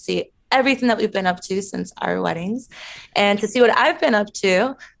 so you can see everything that we've been up to since our weddings. And to see what I've been up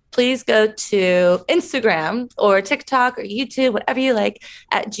to, please go to Instagram or TikTok or YouTube, whatever you like,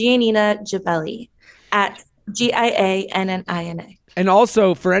 at Giannina Gibelli, at Giannina. And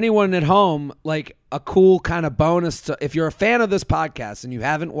also, for anyone at home, like a cool kind of bonus if you're a fan of this podcast and you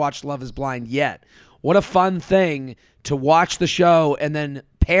haven't watched Love is Blind yet, what a fun thing to watch the show and then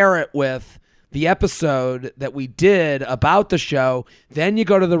pair it with the episode that we did about the show. Then you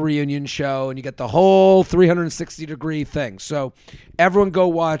go to the reunion show and you get the whole 360-degree thing. So everyone go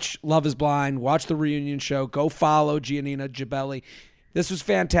watch Love is Blind, watch the reunion show, go follow Giannina Gibelli. This was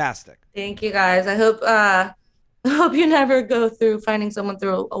fantastic. Thank you, guys. I hope you never go through finding someone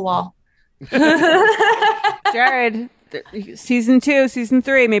through a wall. Jared, season 2, season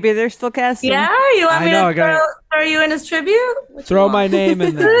 3, maybe they're still casting. Yeah, you want me to throw you in as tribute? Throw my name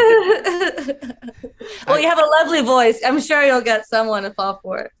in there. Well, you have a lovely voice. I'm sure you'll get someone to fall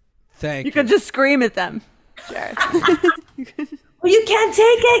for it. Thank you. You could just scream at them, Jared. Well, you can't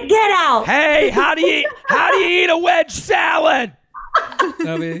take it. Get out. Hey, how do you eat a wedge salad?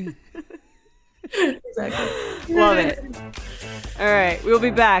 Exactly. Love it. All right, we'll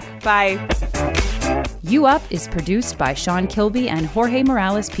be back. Bye. You Up is produced by Sean Kilby and Jorge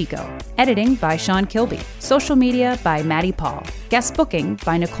Morales Pico. Editing by Sean Kilby. Social media by Maddie Paul. Guest booking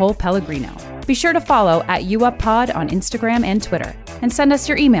by Nicole Pellegrino. Be sure to follow at YouUpPod on Instagram and Twitter. And send us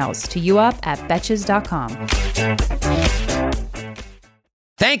your emails to youup@betches.com.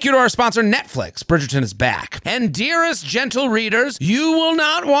 Thank you to our sponsor, Netflix. Bridgerton is back. And dearest gentle readers, you will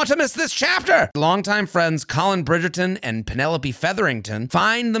not want to miss this chapter. Longtime friends Colin Bridgerton and Penelope Featherington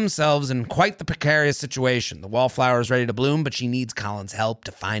find themselves in quite the precarious situation. The wallflower is ready to bloom, but she needs Colin's help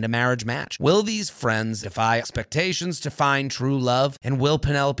to find a marriage match. Will these friends defy expectations to find true love? And will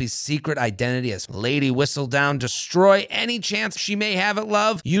Penelope's secret identity as Lady Whistledown destroy any chance she may have at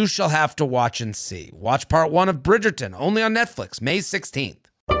love? You shall have to watch and see. Watch part 1 of Bridgerton, only on Netflix, May 16th.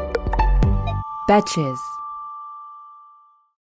 Betches.